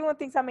Kansas. Everyone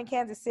thinks I'm in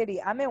Kansas City.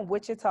 I'm in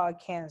Wichita,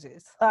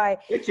 Kansas.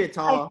 Like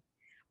Wichita.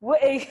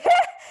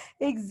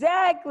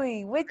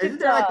 Exactly. Wichita. Isn't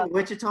there like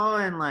Wichita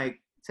and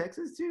like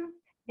Texas too?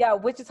 Yeah,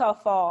 Wichita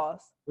Falls.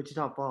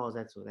 Wichita Falls,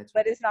 that's what.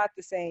 But it's not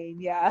the same.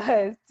 Yeah,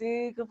 it's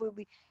two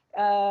completely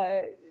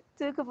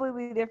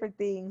different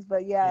things.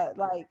 But yeah,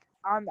 like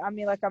I'm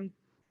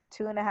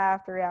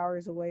 2.5, 3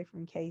 hours away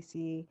from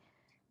KC,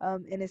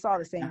 and it's all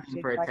the same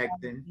shit. For a Like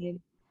Texan.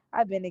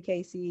 I've been to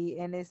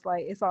KC, and it's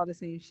like it's all the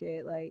same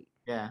shit. Like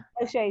Yeah.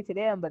 no shade to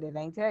them, but it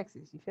ain't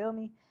Texas. You feel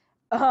me?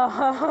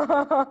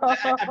 I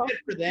bet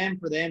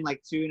for them,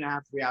 like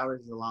 2.5, 3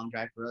 hours is a long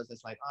drive. For us,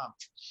 it's like, oh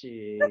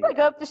shit. It's like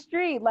up the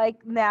street.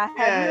 Like now,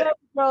 have you ever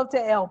drove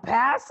to El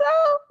Paso?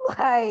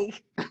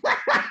 Like,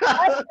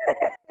 have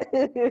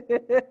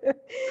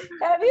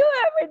you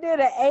ever did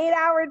an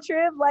 8-hour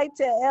trip like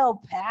to El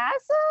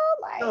Paso?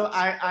 Like, so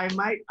I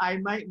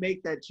might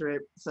make that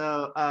trip.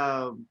 So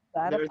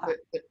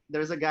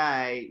there's a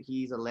guy.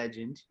 He's a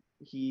legend.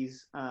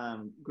 He's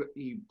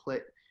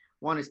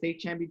won a state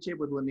championship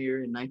with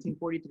Lanier in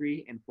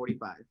 1943 and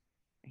 45.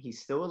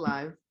 He's still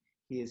alive.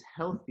 He is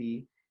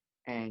healthy,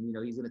 and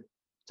he's gonna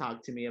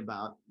talk to me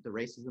about the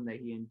racism that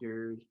he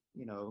endured.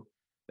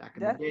 Back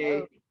in the day.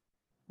 Dope.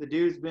 The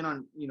dude's been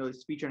on,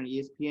 he's featured on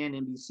ESPN,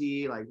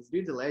 NBC. Like this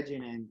dude's a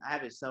legend, and I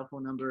have his cell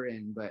phone number.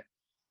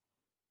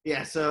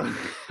 Yeah, so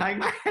I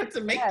might have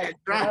to make that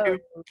drive.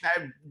 Dope.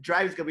 That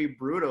drive's gonna be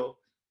brutal.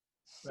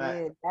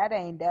 Shit, that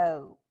ain't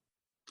dope.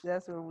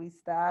 That's where we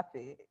stop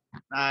it.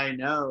 I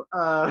know.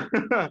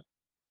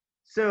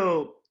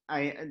 So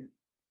I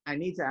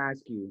need to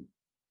ask you,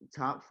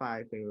 top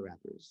 5 favorite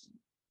rappers.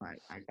 Right,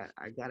 I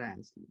gotta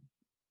ask you.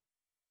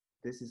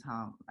 This is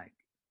how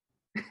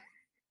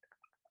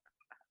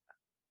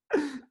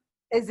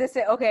Is this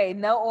it? Okay,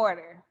 no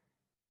order.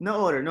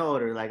 No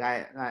order. Like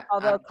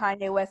although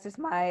Kanye West is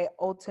my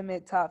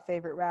ultimate top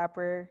favorite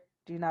rapper,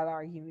 do not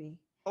argue me.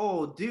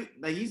 Oh, dude,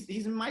 like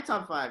he's in my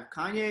top 5.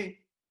 Kanye,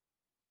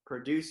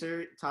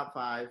 producer, top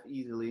 5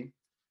 easily.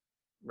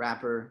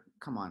 Rapper,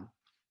 come on,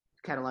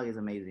 his catalog is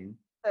amazing.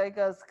 So it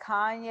goes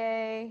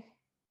Kanye,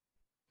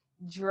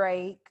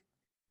 Drake.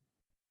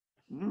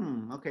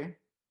 Okay.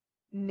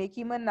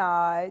 Nicki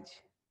Minaj.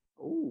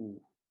 Ooh.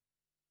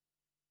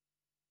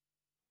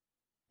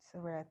 So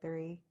we're at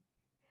 3.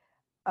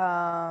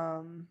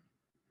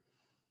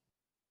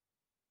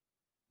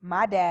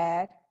 My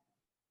dad.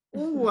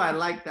 Ooh, I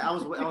like that. I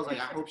was like,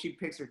 I hope she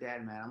picks her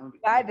dad, man.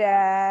 My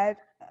dad.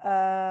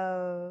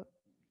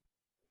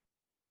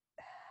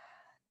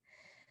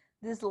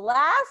 This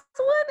last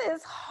one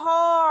is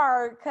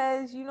hard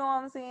because you know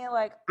what I'm saying.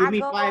 Like, give me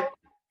 5A,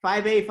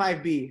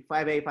 5B,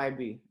 5A,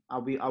 5B.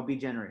 I'll be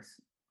generous.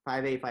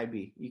 5A,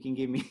 5B. You can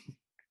give me.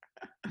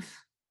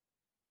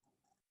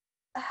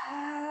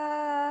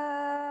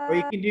 Or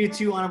you can do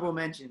 2 honorable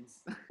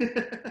mentions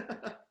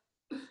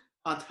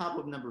on top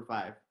of number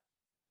 5,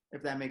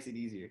 if that makes it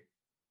easier.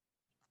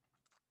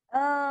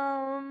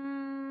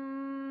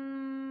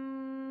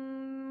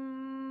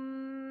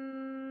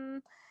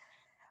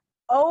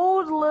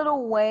 Old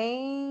Lil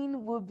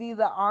Wayne would be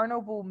the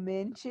honorable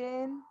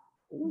mention.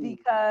 Ooh.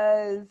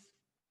 Because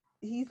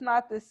he's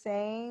not the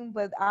same,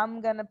 but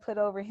I'm gonna put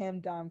over him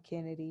Dom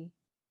Kennedy.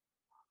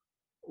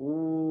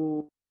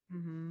 Ooh.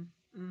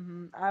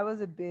 I was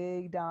a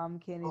big Dom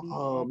Kennedy.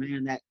 Oh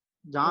man, that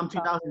Dom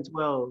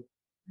 2012.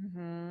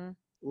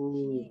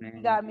 Ooh,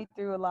 he got me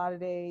through a lot of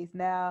days.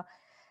 Now,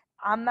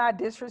 I'm not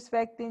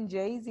disrespecting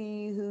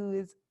Jay-Z, who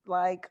is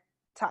like,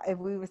 if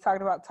we was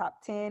talking about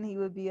top 10, he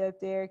would be up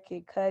there.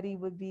 Kid Cudi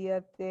would be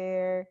up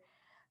there.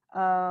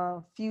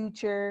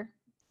 Future.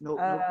 No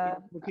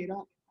Kid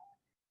up.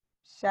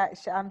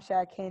 I'm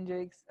Shaq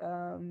Hendricks.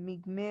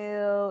 Meek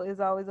Mill is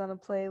always on the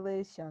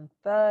playlist. Young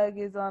Thug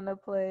is on the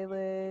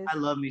playlist. I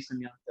love me some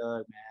Young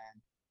Thug,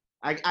 man.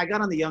 I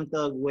got on the Young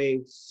Thug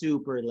wave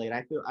super late.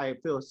 I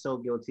feel so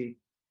guilty.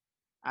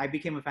 I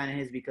became a fan of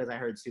his because I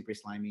heard Super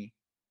Slimy.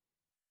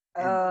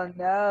 And Oh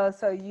no!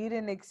 So you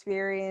didn't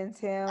experience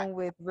him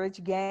with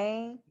Rich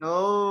Gang?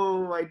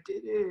 no, I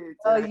didn't.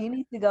 Oh, you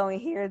need to go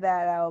and hear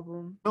that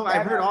album. No,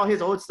 I've That heard all album.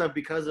 his old stuff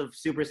because of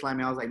Super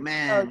Slimy. I was like, Oh,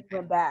 man, you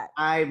went back.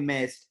 I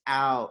missed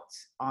out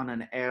on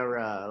an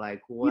era.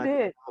 Like, You what?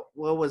 did.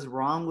 What was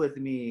wrong with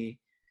me?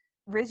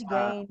 Rich Uh,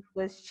 Gang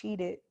was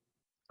cheated.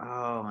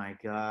 oh my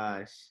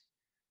gosh.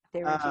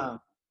 They were cheated.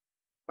 Um,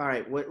 all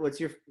right. What's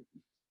your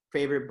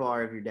favorite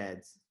bar of your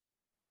dad's?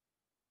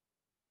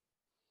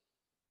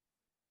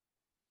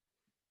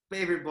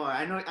 Favorite bar.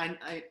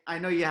 I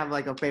know you have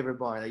like a favorite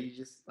bar that you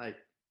just like.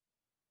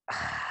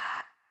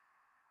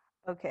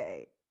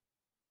 Okay.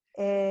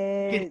 You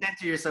can It's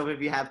censor yourself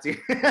if you have to.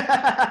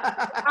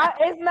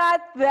 it's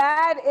not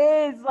that.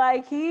 It's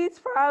like he's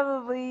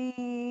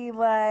probably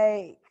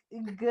like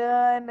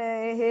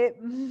gonna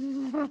hit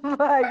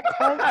my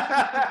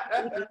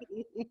punch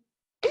me.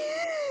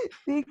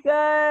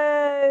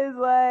 Because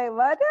like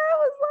my dad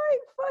was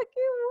like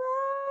fucking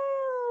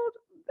wild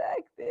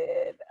back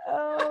then.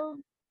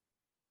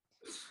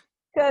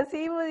 Because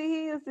he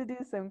used to do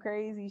some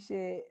crazy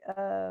shit.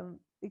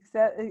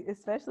 Except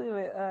especially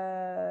with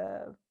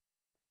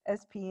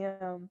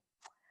SPM.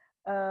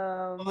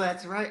 Oh, Um,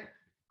 that's right.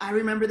 I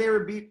remember they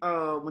were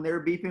when they were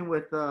beefing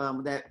with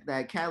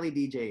that Cali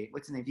DJ.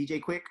 What's his name?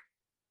 DJ Quick.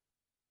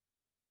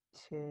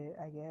 shit,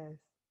 I guess.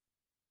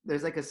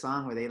 There's like a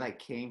song where they like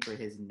came for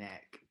his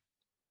neck,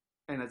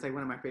 and it's like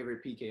one of my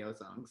favorite PKO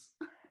songs.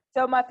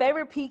 So my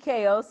favorite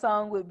PKO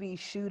song would be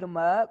 "Shoot 'Em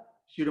Up,"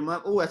 Shoot 'em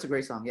up. Oh, that's a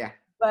great song. Yeah.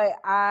 but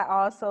I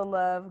also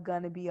love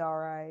 "Gonna Be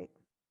Alright."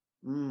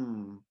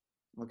 Mm.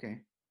 Okay.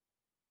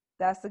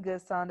 That's a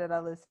good song that I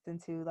listen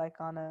to like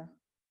on a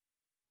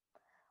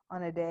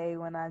day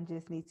when I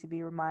just need to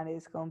be reminded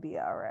it's gonna be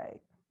all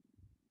right.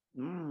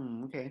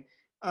 Okay.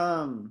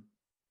 Um,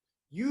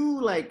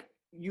 you like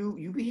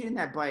you be hitting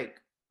that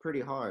bike pretty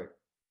hard.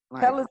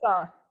 Like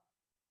Peloton,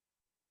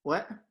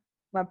 what?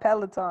 my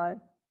Peloton.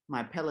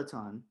 My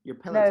Peloton. Your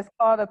No, Peloton. it's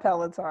called a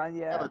Peloton.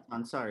 Yeah.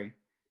 Peloton. Sorry.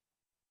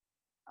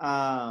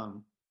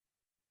 Um,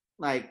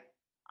 like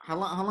how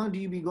long do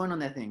you be going on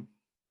that thing?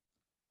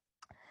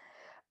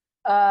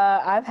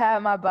 I've had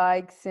my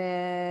bike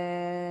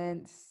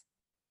since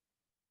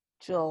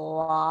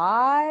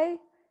July.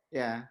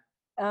 Yeah.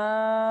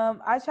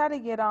 I try to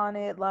get on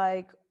it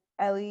like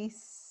at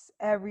least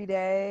every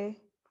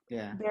day,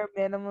 Yeah. bare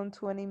minimum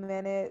 20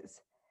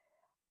 minutes.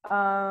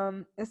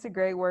 It's a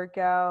great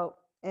workout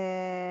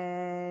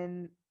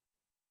and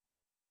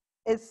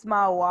it's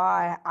my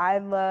why. I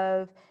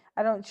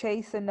don't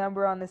chase a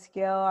number on the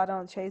scale. I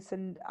don't chase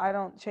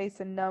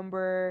a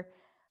number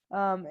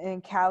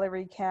in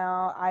calorie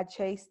count. I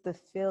chase the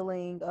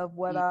feeling of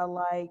what Mm. I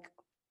like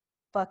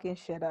fucking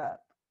shit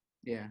up.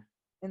 Yeah.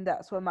 And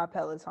that's what my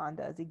Peloton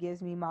does. It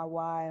gives me my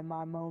why and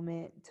my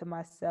moment to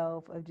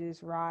myself of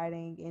just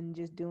riding and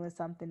just doing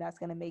something that's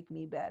gonna make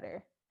me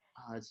better.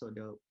 Oh, that's so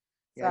dope.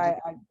 So Yeah,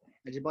 I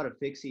just bought a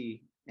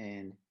fixie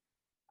and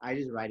I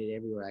just ride it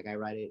everywhere. Like I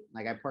ride it,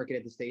 like I park it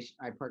at the station.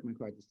 I park my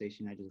car at the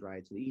station. I just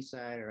ride to the east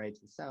side, I ride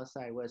to the south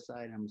side, west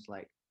side. And I'm just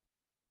like,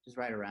 just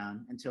ride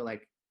around until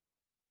like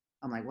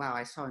I'm like, wow,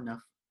 I saw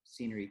enough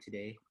scenery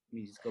today. Let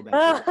me just go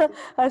back to it.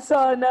 I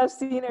saw enough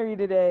scenery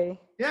today.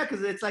 Yeah,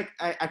 because it's like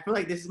I feel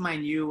like this is my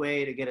new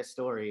way to get a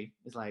story.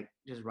 It's like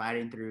just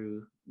riding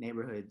through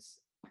neighborhoods,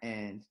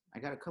 and I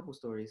got a couple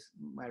stories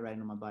by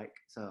riding on my bike.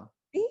 So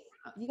See?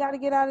 You got to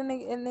get out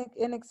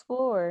and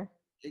explore.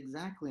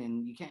 exactly,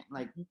 and you can't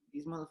like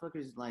these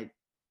motherfuckers like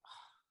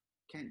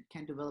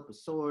can't develop a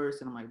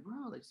source. And I'm like,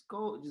 bro, let's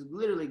go, just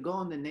literally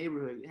go in the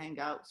neighborhood, hang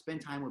out,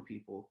 spend time with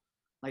people.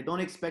 Like, don't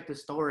expect a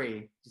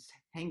story. Just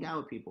hang out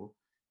with people,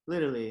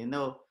 literally, and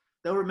they'll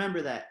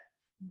remember that.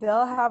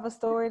 They'll have a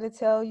story to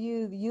tell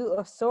you.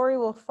 A story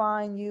will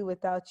find you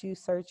without you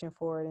searching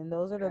for it, and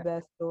those are the Yeah.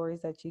 best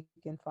stories that you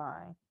can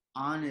find.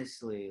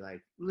 Honestly,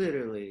 like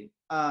literally.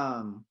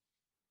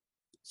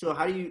 So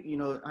how do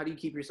you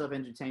keep yourself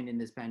entertained in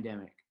this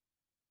pandemic?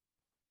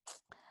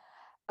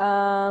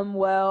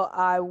 Well,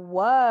 I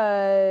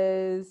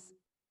was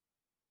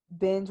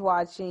binge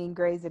watching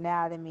Grey's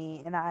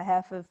Anatomy, and I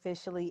have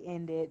officially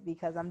ended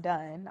because I'm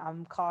done.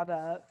 I'm caught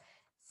up.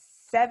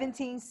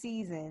 17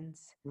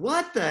 seasons.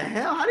 What the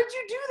hell? How did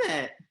you do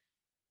that?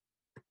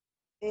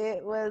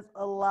 It was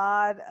a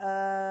lot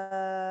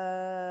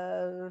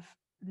of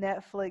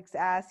Netflix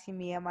asking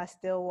me, "Am I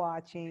still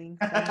watching?"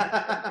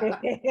 Some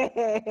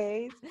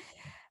days.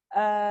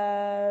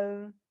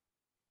 Um,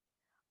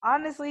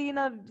 Honestly,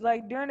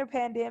 like during the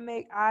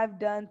pandemic, I've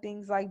done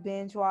things like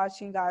binge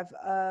watching. I've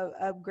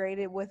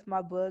upgraded with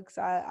my books.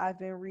 I've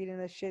been reading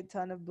a shit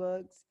ton of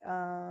books.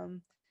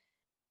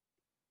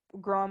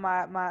 Growing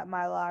my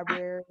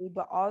library,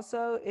 but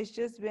also it's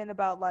just been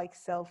about like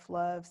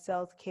self-love,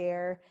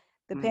 self-care.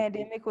 The Mm,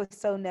 pandemic was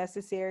so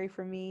necessary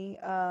for me.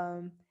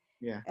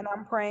 yeah. And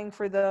I'm praying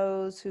for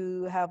those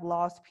who have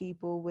lost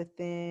people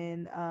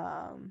within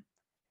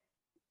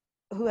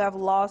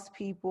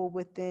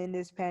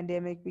this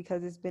pandemic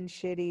because it's been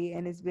shitty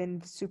and it's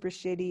been super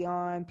shitty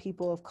on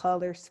people of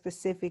color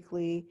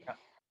specifically,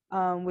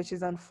 Yeah. which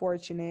is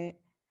unfortunate.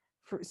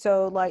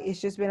 So like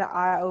it's just been an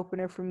eye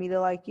opener for me to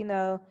like,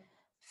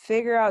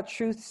 figure out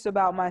truths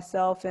about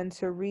myself and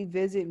to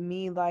revisit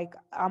me. Like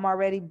I'm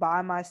already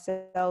by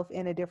myself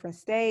in a different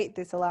state.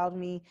 This allowed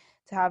me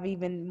to have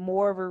even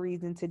more of a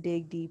reason to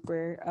dig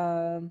deeper.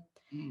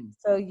 Mm.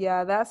 So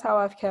yeah, that's how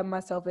I've kept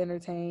myself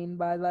entertained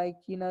by like,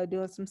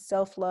 doing some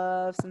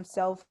self-love, some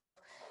self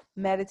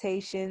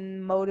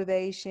meditation,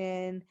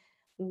 motivation,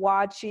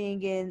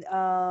 watching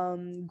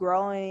and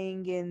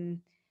growing and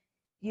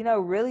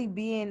really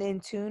being in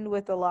tune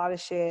with a lot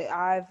of shit.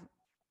 I've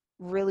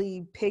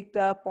really picked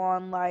up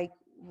on like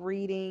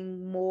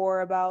reading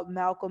more about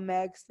Malcolm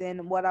X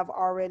than what I've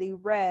already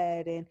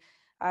read. And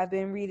I've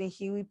been reading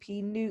Huey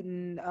P.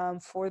 Newton,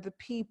 For the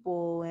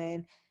People,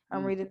 and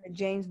I'm Mm. reading the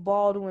James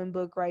Baldwin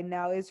book right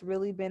now. It's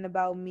really been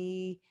about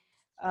me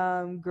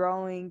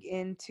growing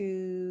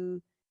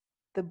into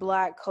the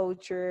Black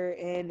culture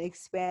and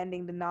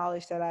expanding the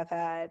knowledge that I've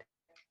had.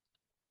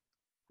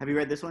 Have you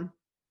read this one?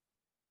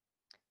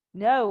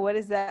 No, what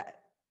is that?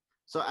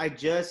 So I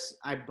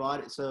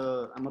bought it.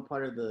 So I'm a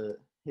part of the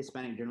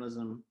Hispanic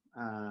Journalism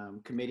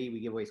Committee. We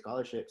give away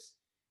scholarships,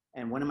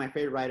 and one of my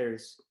favorite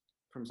writers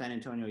from San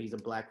Antonio, he's a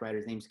black writer.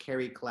 His name's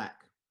Kerry Clack,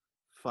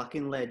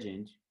 fucking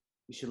legend.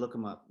 You should look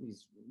him up.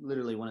 He's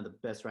literally one of the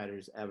best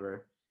writers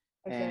ever.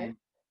 Okay. And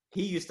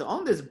he used to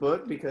own this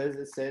book because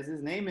it says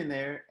his name in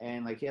there,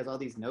 and like he has all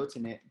these notes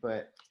in it.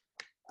 But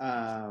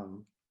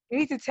um, You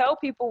need to tell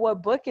people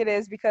what book it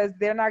is because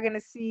they're not going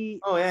to see.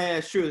 oh yeah,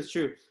 it's true, it's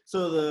true.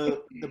 So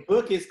the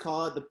book is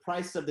called The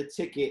Price of the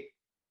Ticket,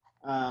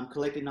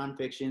 collected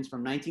nonfictions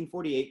from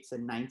 1948 to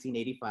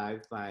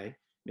 1985 by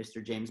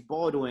Mr. James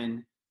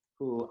Baldwin,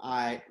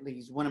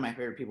 he's one of my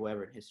favorite people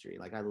ever in history.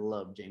 Like I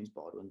love James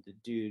Baldwin. The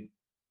dude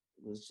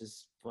was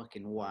just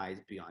fucking wise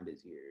beyond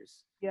his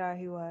years. Yeah,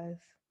 he was.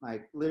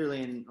 Like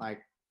literally, and like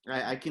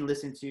I can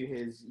listen to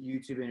his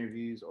YouTube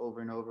interviews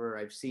over and over.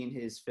 I've seen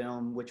his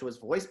film, which was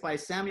voiced by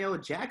Samuel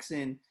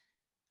Jackson,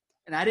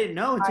 and I didn't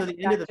know until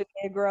the end of the.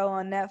 Negro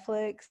on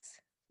Netflix.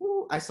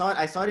 I saw it.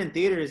 I saw it in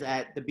theaters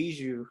at the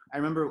Bijou. I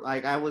remember,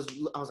 like, I was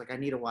like, I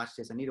need to watch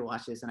this. I need to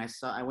watch this. And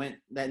I went.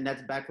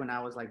 That's back when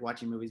I was like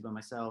watching movies by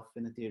myself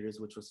in the theaters,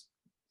 which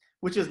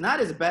was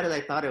not as bad as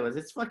I thought it was.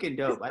 It's fucking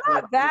dope. It's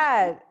not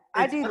bad.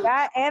 I do it's,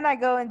 that and I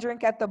go and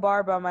drink at the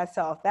bar by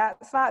myself.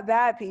 That's not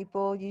bad,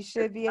 people. You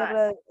should be able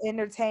to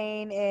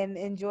entertain and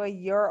enjoy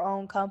your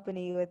own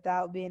company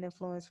without being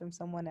influenced from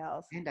someone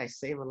else. and I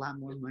save a lot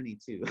more money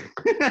too.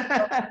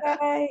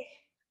 Okay.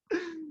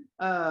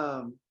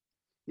 um,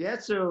 yeah.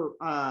 So,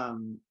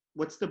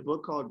 what's the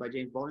book called by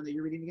James Baldwin that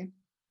you're reading again?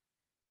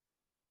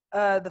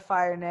 The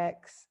Fire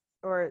Next,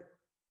 or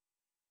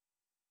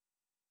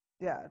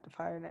yeah, the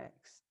Fire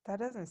Next. That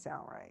doesn't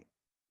sound right.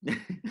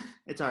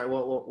 It's all right.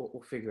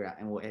 We'll figure it out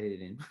and we'll edit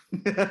it in.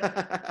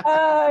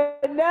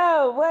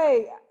 No,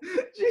 wait.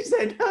 She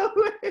said no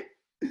way.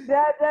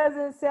 That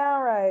doesn't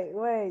sound right.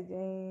 Wait,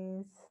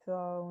 James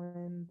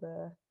Baldwin,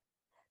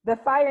 the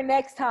Fire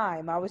Next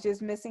Time. I was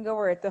just missing a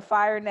word. The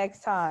Fire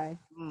Next Time.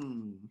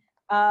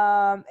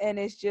 And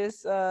it's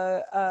just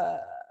a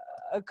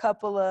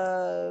couple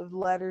of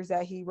letters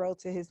that he wrote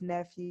to his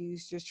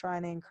nephews, just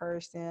trying to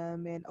encourage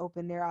them and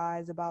open their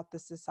eyes about the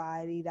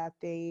society that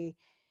they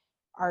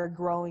are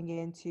growing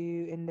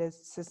into, in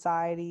this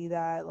society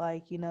that,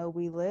 like,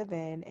 we live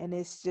in. And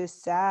it's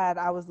just sad.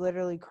 I was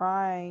literally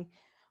crying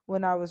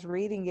when I was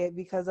reading it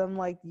because I'm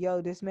like,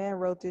 yo, this man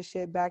wrote this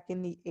shit back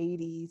in the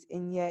 80s,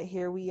 and yet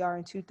here we are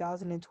in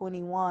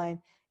 2021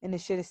 and the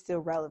shit is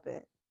still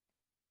relevant.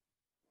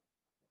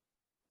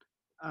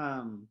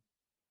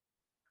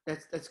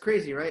 That's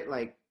crazy, right?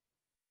 Like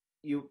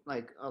you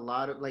like a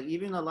lot of like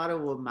even a lot of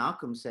what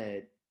Malcolm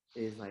said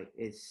is like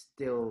it's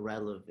still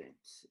relevant.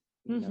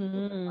 You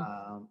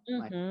know,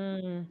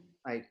 Mm-hmm.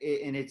 like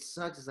it, and it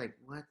sucks. It's like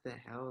what the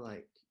hell?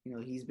 Like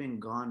he's been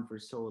gone for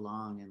so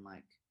long, and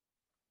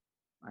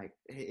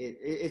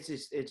it's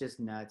just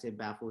nuts. It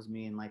baffles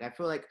me, and like I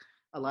feel like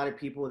a lot of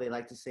people they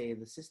like to say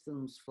the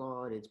system's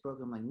flawed, it's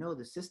broken. I'm like, no,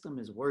 the system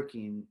is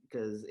working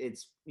because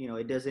it's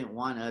it doesn't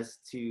want us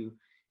to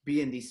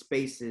be in these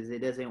spaces. It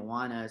doesn't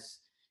want us,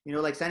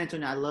 like San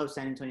Antonio. I love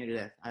San Antonio to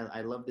death.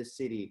 I love this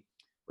city,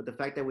 but the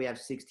fact that we have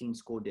 16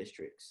 school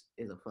districts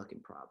is a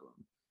fucking problem.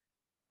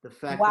 The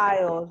fact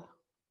Wild.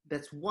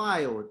 that's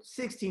wild.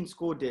 16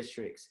 school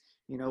districts.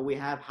 We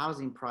have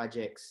housing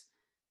projects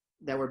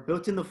that were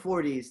built in the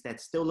 40s that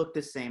still look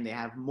the same. They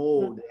have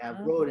mold, they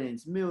have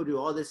rodents, mildew,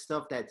 all this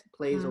stuff that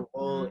plays a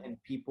role in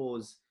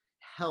people's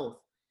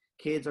health.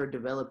 Kids are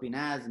developing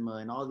asthma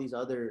and all these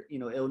other,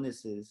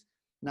 illnesses,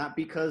 not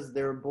because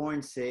they're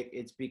born sick,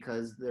 it's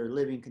because their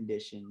living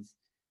conditions.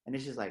 And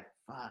it's just like,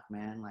 fuck,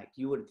 man. Like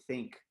you would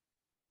think,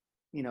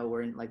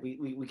 we're in like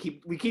we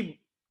keep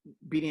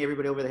beating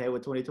everybody over the head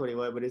with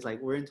 2021, but it's like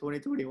we're in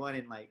 2021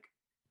 and like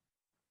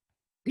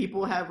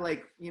people have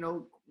like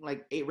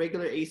like 8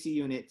 regular AC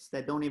units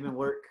that don't even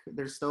work.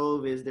 Their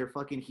stove is their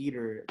fucking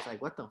heater. It's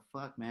like what the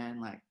fuck, man?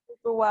 Like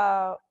super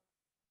wild.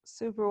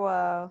 Super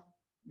wild.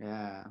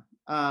 Yeah.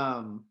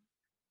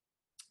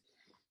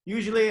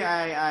 Usually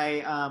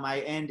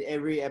I end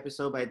every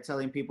episode by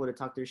telling people to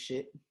talk their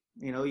shit.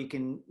 You know, you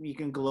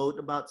can gloat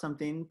about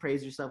something,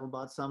 praise yourself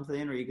about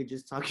something, or you could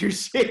just talk your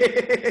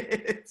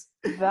shit.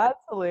 That's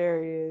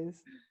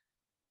hilarious.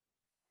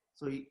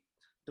 So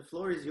the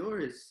floor is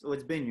yours. Well,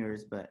 it's been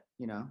yours, but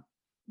you know,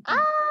 you can.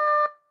 Ah!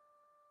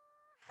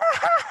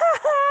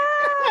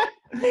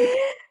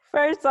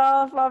 First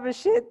off, I'm a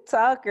shit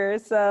talker,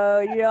 so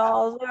you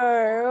all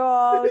sure, you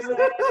know what I'm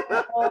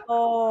saying?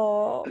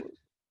 Oh.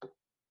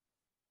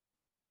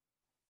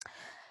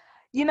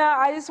 You know,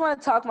 I just want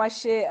to talk my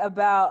shit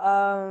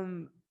about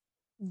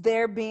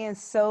there being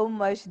so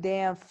much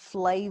damn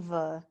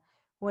flavor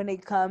when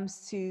it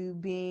comes to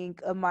being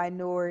a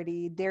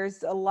minority.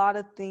 There's a lot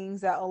of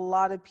things that a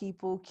lot of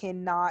people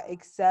cannot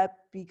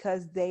accept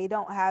because they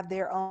don't have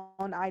their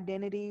own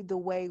identity the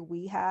way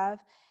we have.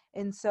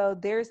 And so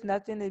there's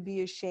nothing to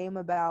be ashamed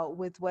about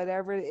with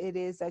whatever it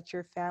is that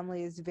your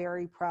family is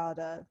very proud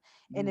of.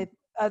 And Mm, if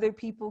other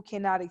people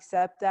cannot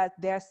accept that,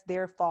 that's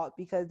their fault,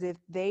 because if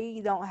they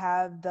don't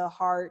have the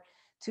heart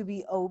to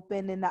be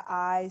open in the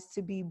eyes,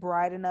 to be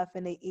bright enough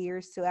in the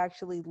ears to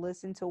actually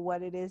listen to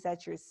what it is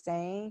that you're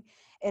saying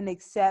and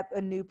accept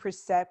a new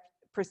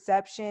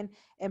perception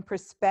and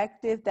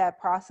perspective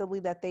that possibly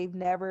that they've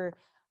never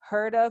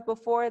heard of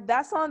before,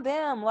 that's on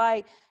them.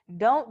 Like,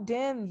 don't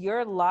dim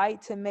your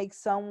light to make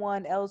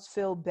someone else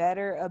feel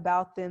better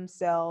about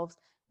themselves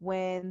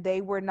when they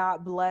were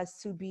not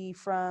blessed to be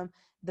from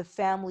the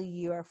family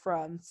you are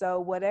from. So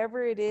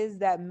whatever it is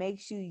that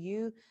makes you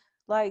you,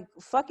 like,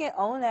 fucking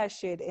own that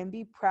shit and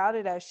be proud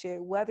of that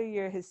shit. Whether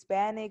you're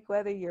Hispanic,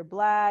 whether you're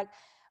black,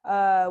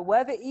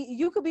 whether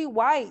you could be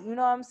white, you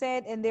know what I'm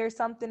saying? And there's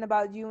something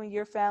about you and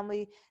your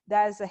family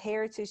that is a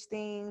heritage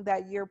thing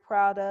that you're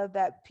proud of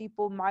that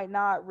people might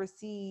not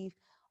receive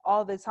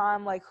all the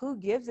time. Like, who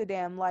gives a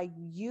damn? Like,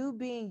 you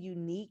being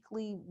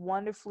uniquely,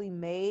 wonderfully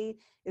made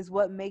is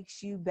what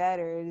makes you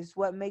better. It is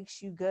what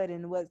makes you good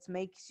and what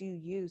makes you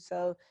you.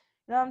 So,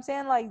 you know what I'm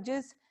saying? Like,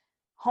 just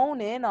hone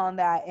in on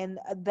that, and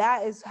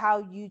that is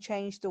how you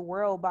change the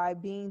world, by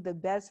being the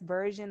best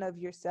version of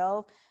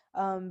yourself,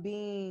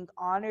 being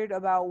honored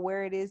about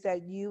where it is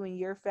that you and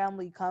your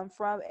family come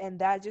from, and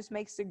that just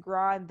makes the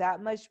grind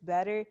that much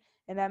better,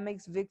 and that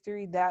makes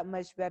victory that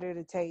much better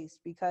to taste,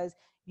 because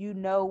you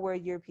know where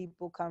your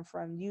people come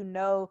from, you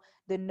know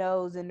the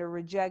no's and the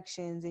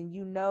rejections, and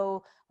you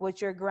know what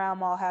your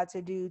grandma had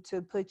to do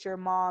to put your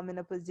mom in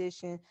a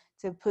position,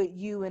 to put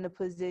you in a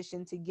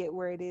position to get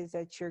where it is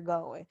that you're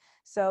going.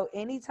 So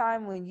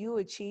anytime when you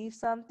achieve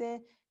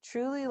something,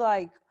 truly,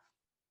 like,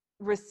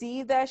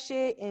 receive that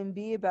shit and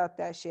be about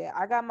that shit.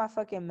 I got my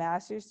fucking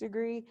master's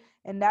degree,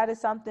 and that is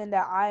something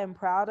that I am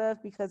proud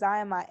of because I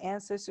am my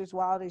ancestors'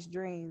 wildest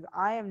dreams.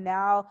 I am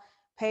now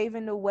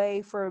paving the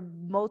way for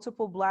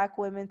multiple black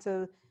women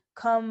to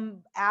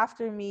come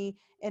after me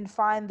and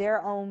find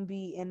their own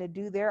beat and to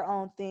do their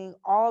own thing,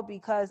 all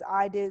because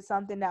I did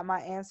something that my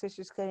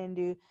ancestors couldn't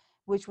do,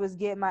 which was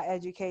get my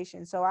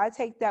education. So I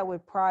take that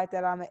with pride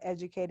that I'm an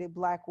educated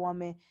black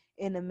woman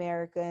in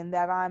America, and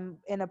that I'm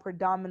in a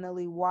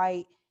predominantly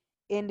white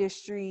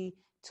industry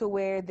to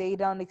where they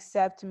don't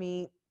accept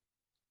me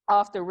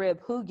off the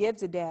rip. Who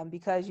gives a damn?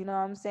 Because you know what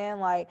I'm saying?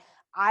 Like,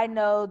 I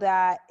know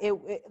that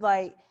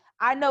like,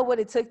 I know what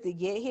it took to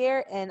get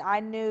here, and I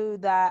knew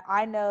that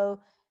I know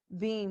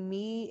being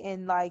me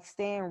and like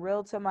staying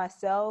real to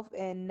myself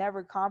and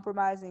never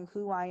compromising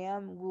who I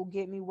am will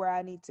get me where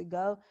I need to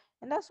go.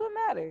 And that's what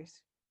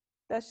matters.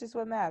 That's just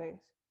what matters.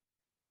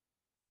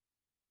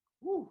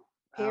 woo,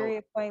 wow.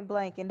 Period, point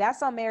blank. And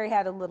that's on Mary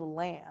Had a Little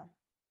Lamb.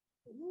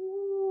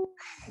 Woo.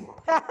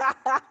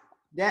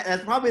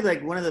 That's probably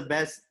like one of the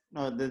best.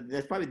 No,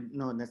 that's probably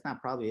no. That's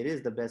not probably. It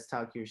is the best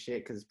talk your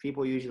shit because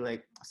people usually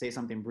like say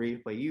something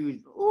brief, but you,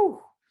 ooh,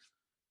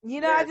 You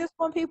know, I yeah, just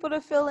want people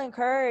to feel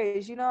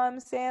encouraged. You know what I'm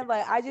saying?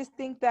 Like, I just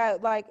think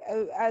that, like,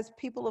 as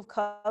people of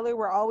color,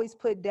 we're always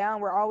put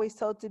down. We're always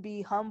told to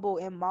be humble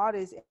and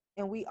modest,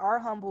 and we are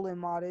humble and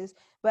modest.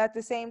 But at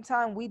the same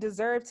time, we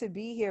deserve to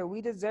be here.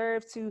 We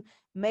deserve to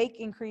make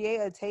and create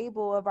a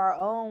table of our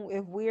own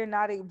if we're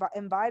not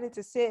invited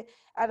to sit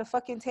at a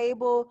fucking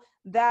table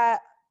that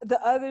the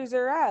others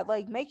are at.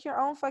 Like, make your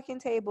own fucking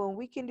table, and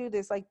we can do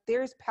this. Like,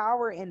 there's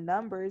power in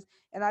numbers,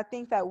 and I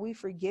think that we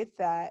forget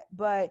that.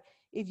 But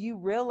if you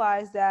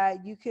realize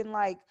that you can,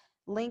 like,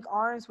 link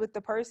arms with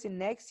the person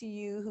next to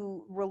you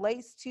who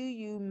relates to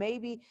you,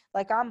 maybe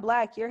like, I'm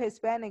black, you're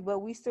Hispanic, but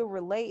we still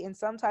relate in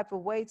some type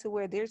of way to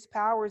where there's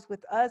powers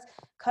with us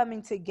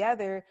coming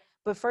together.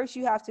 But first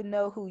you have to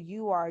know who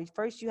you are.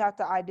 First you have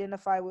to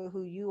identify with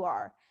who you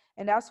are.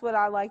 And that's what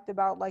I liked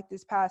about, like,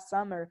 this past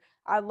summer.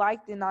 I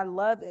liked and I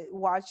loved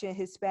watching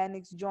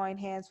Hispanics join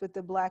hands with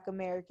the Black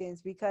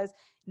Americans, because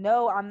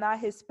no, I'm not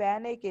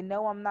Hispanic, and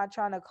no, I'm not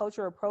trying to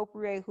culture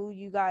appropriate who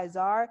you guys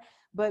are,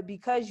 but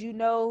because you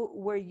know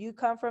where you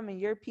come from and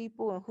your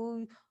people and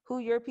who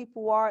your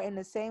people are in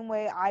the same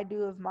way I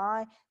do of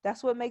mine,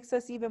 that's what makes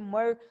us even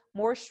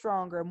more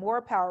stronger,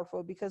 more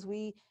powerful, because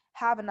we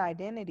have an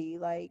identity.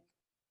 Like,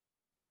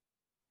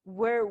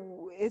 where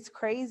it's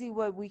crazy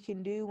what we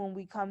can do when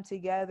we come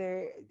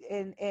together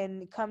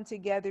and come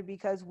together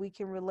because we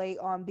can relate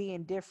on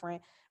being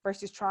different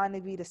versus trying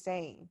to be the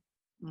same.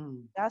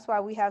 Mm. That's why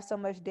we have so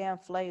much damn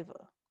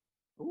flavor.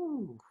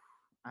 Ooh,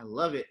 I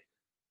love it.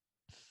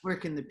 Where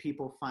can the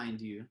people find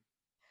you?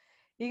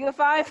 You can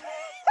find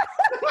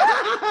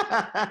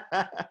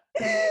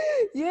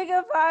you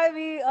can find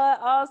me on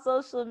all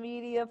social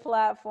media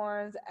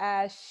platforms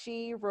as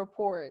She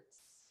Reports.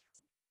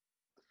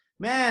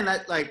 Man,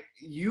 like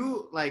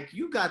you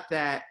got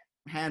that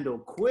handle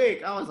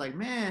quick. I was like,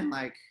 man,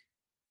 like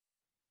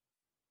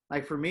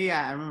for me,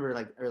 I remember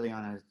like early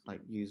on I was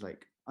like use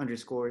like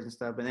underscores and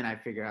stuff, but then I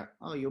figure out,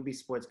 oh, you'll be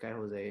sports guy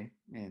Jose,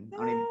 and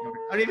I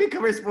don't even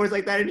cover sports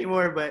like that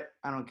anymore. But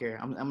I don't care.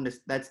 I'm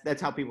just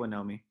that's how people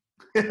know me.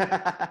 As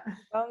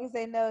long as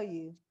they know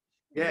you,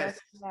 Yes.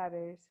 that's what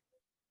matters.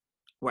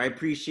 Well, I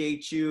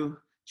appreciate you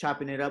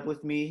chopping it up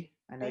with me.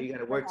 I know Thank you got you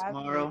to for work having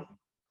tomorrow. me.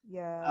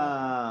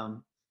 Yeah.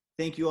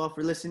 Thank you all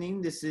for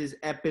listening. This is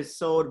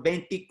episode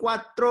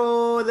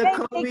 24, the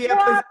Kobe 24,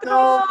 episode.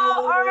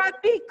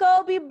 R.I.P.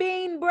 Kobe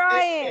Bean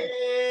Bryant.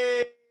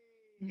 Hey!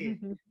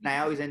 And I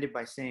always end it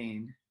by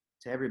saying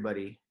to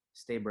everybody,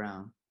 stay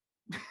brown.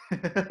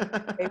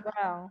 Hey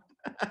Brown,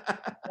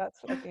 that's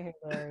fucking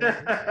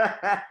hilarious.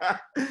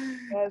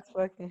 That's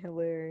fucking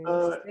hilarious.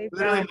 Stay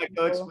Literally, brown,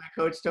 my people.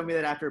 coach told me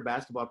that after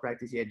basketball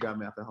practice, he had dropped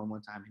me off at home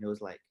one time, and he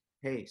was like,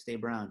 "Hey, stay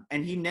brown,"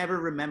 and he never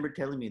remembered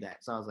telling me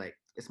that. So I was like,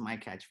 "It's my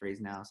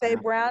catchphrase now." So Stay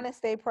now, brown and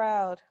stay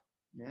proud.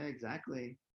 yeah, exactly.